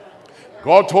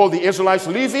 God told the Israelites,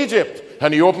 leave Egypt,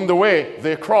 and he opened the way.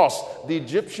 They crossed. The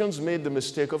Egyptians made the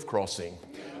mistake of crossing.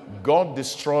 God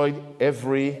destroyed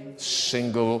every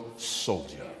single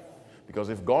soldier. Because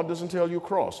if God doesn't tell you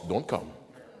cross, don't come.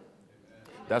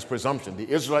 That's presumption. The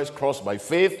Israelites crossed by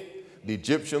faith. The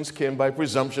Egyptians came by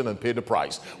presumption and paid the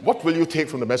price. What will you take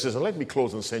from the message? And let me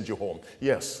close and send you home.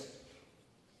 Yes.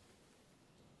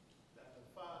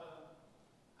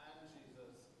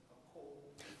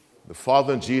 The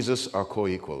Father and Jesus are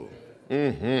co-equal.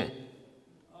 Mm-hmm.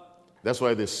 That's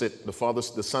why they sit.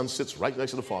 The Son sits right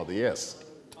next to the Father. Yes.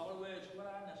 In other words, what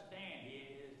I understand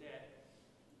here is that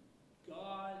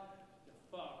God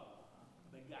the Father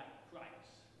begot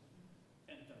Christ.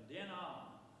 And from then on,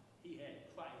 he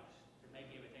had Christ to make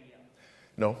everything else.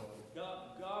 No.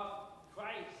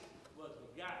 Christ was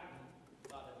begotten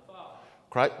by the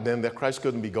Father. Christ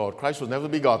couldn't be God. Christ was never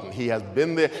begotten. He has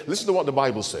been there. Listen to what the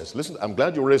Bible says. Listen, I'm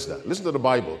glad you raised that. Listen to the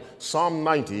Bible. Psalm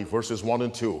 90, verses 1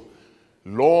 and 2.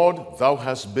 Lord, thou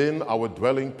hast been our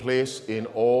dwelling place in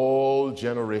all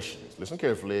generations. Listen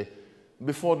carefully.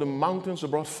 Before the mountains were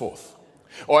brought forth,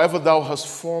 or ever thou hast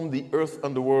formed the earth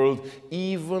and the world,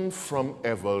 even from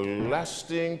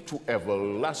everlasting to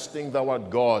everlasting thou art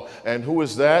God. And who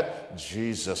is that?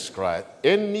 Jesus Christ.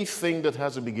 Anything that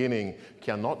has a beginning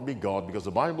cannot be God, because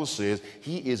the Bible says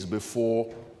he is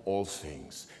before all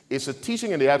things. It's a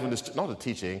teaching in the Adventist, not a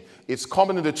teaching. It's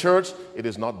common in the church. It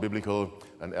is not biblical.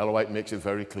 And Ellen White makes it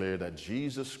very clear that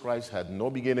Jesus Christ had no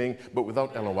beginning, but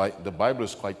without Ellen White, the Bible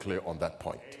is quite clear on that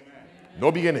point.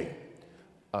 No beginning.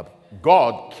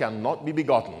 God cannot be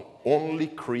begotten. Only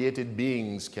created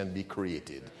beings can be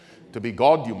created. To be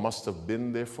God, you must have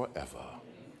been there forever.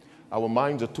 Our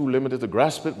minds are too limited to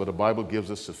grasp it, but the Bible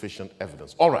gives us sufficient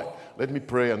evidence. All right, let me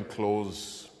pray and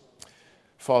close.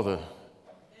 Father,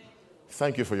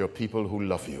 thank you for your people who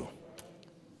love you.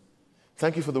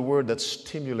 Thank you for the word that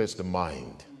stimulates the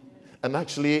mind and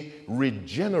actually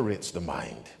regenerates the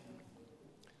mind.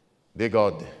 Dear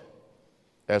God,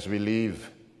 as we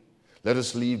leave, let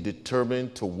us leave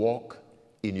determined to walk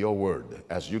in your word.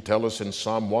 As you tell us in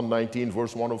Psalm 119,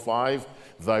 verse 105,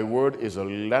 thy word is a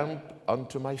lamp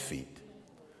unto my feet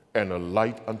and a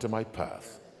light unto my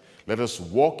path. Let us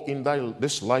walk in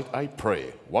this light, I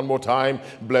pray. One more time,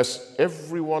 bless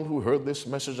everyone who heard this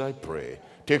message, I pray.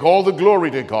 Take all the glory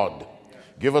to God.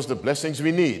 Give us the blessings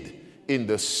we need. In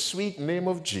the sweet name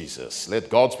of Jesus.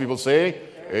 Let God's people say,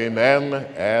 Amen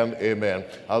and amen.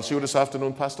 I'll see you this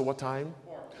afternoon, Pastor. What time?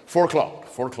 4 o'clock.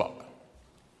 4 o'clock.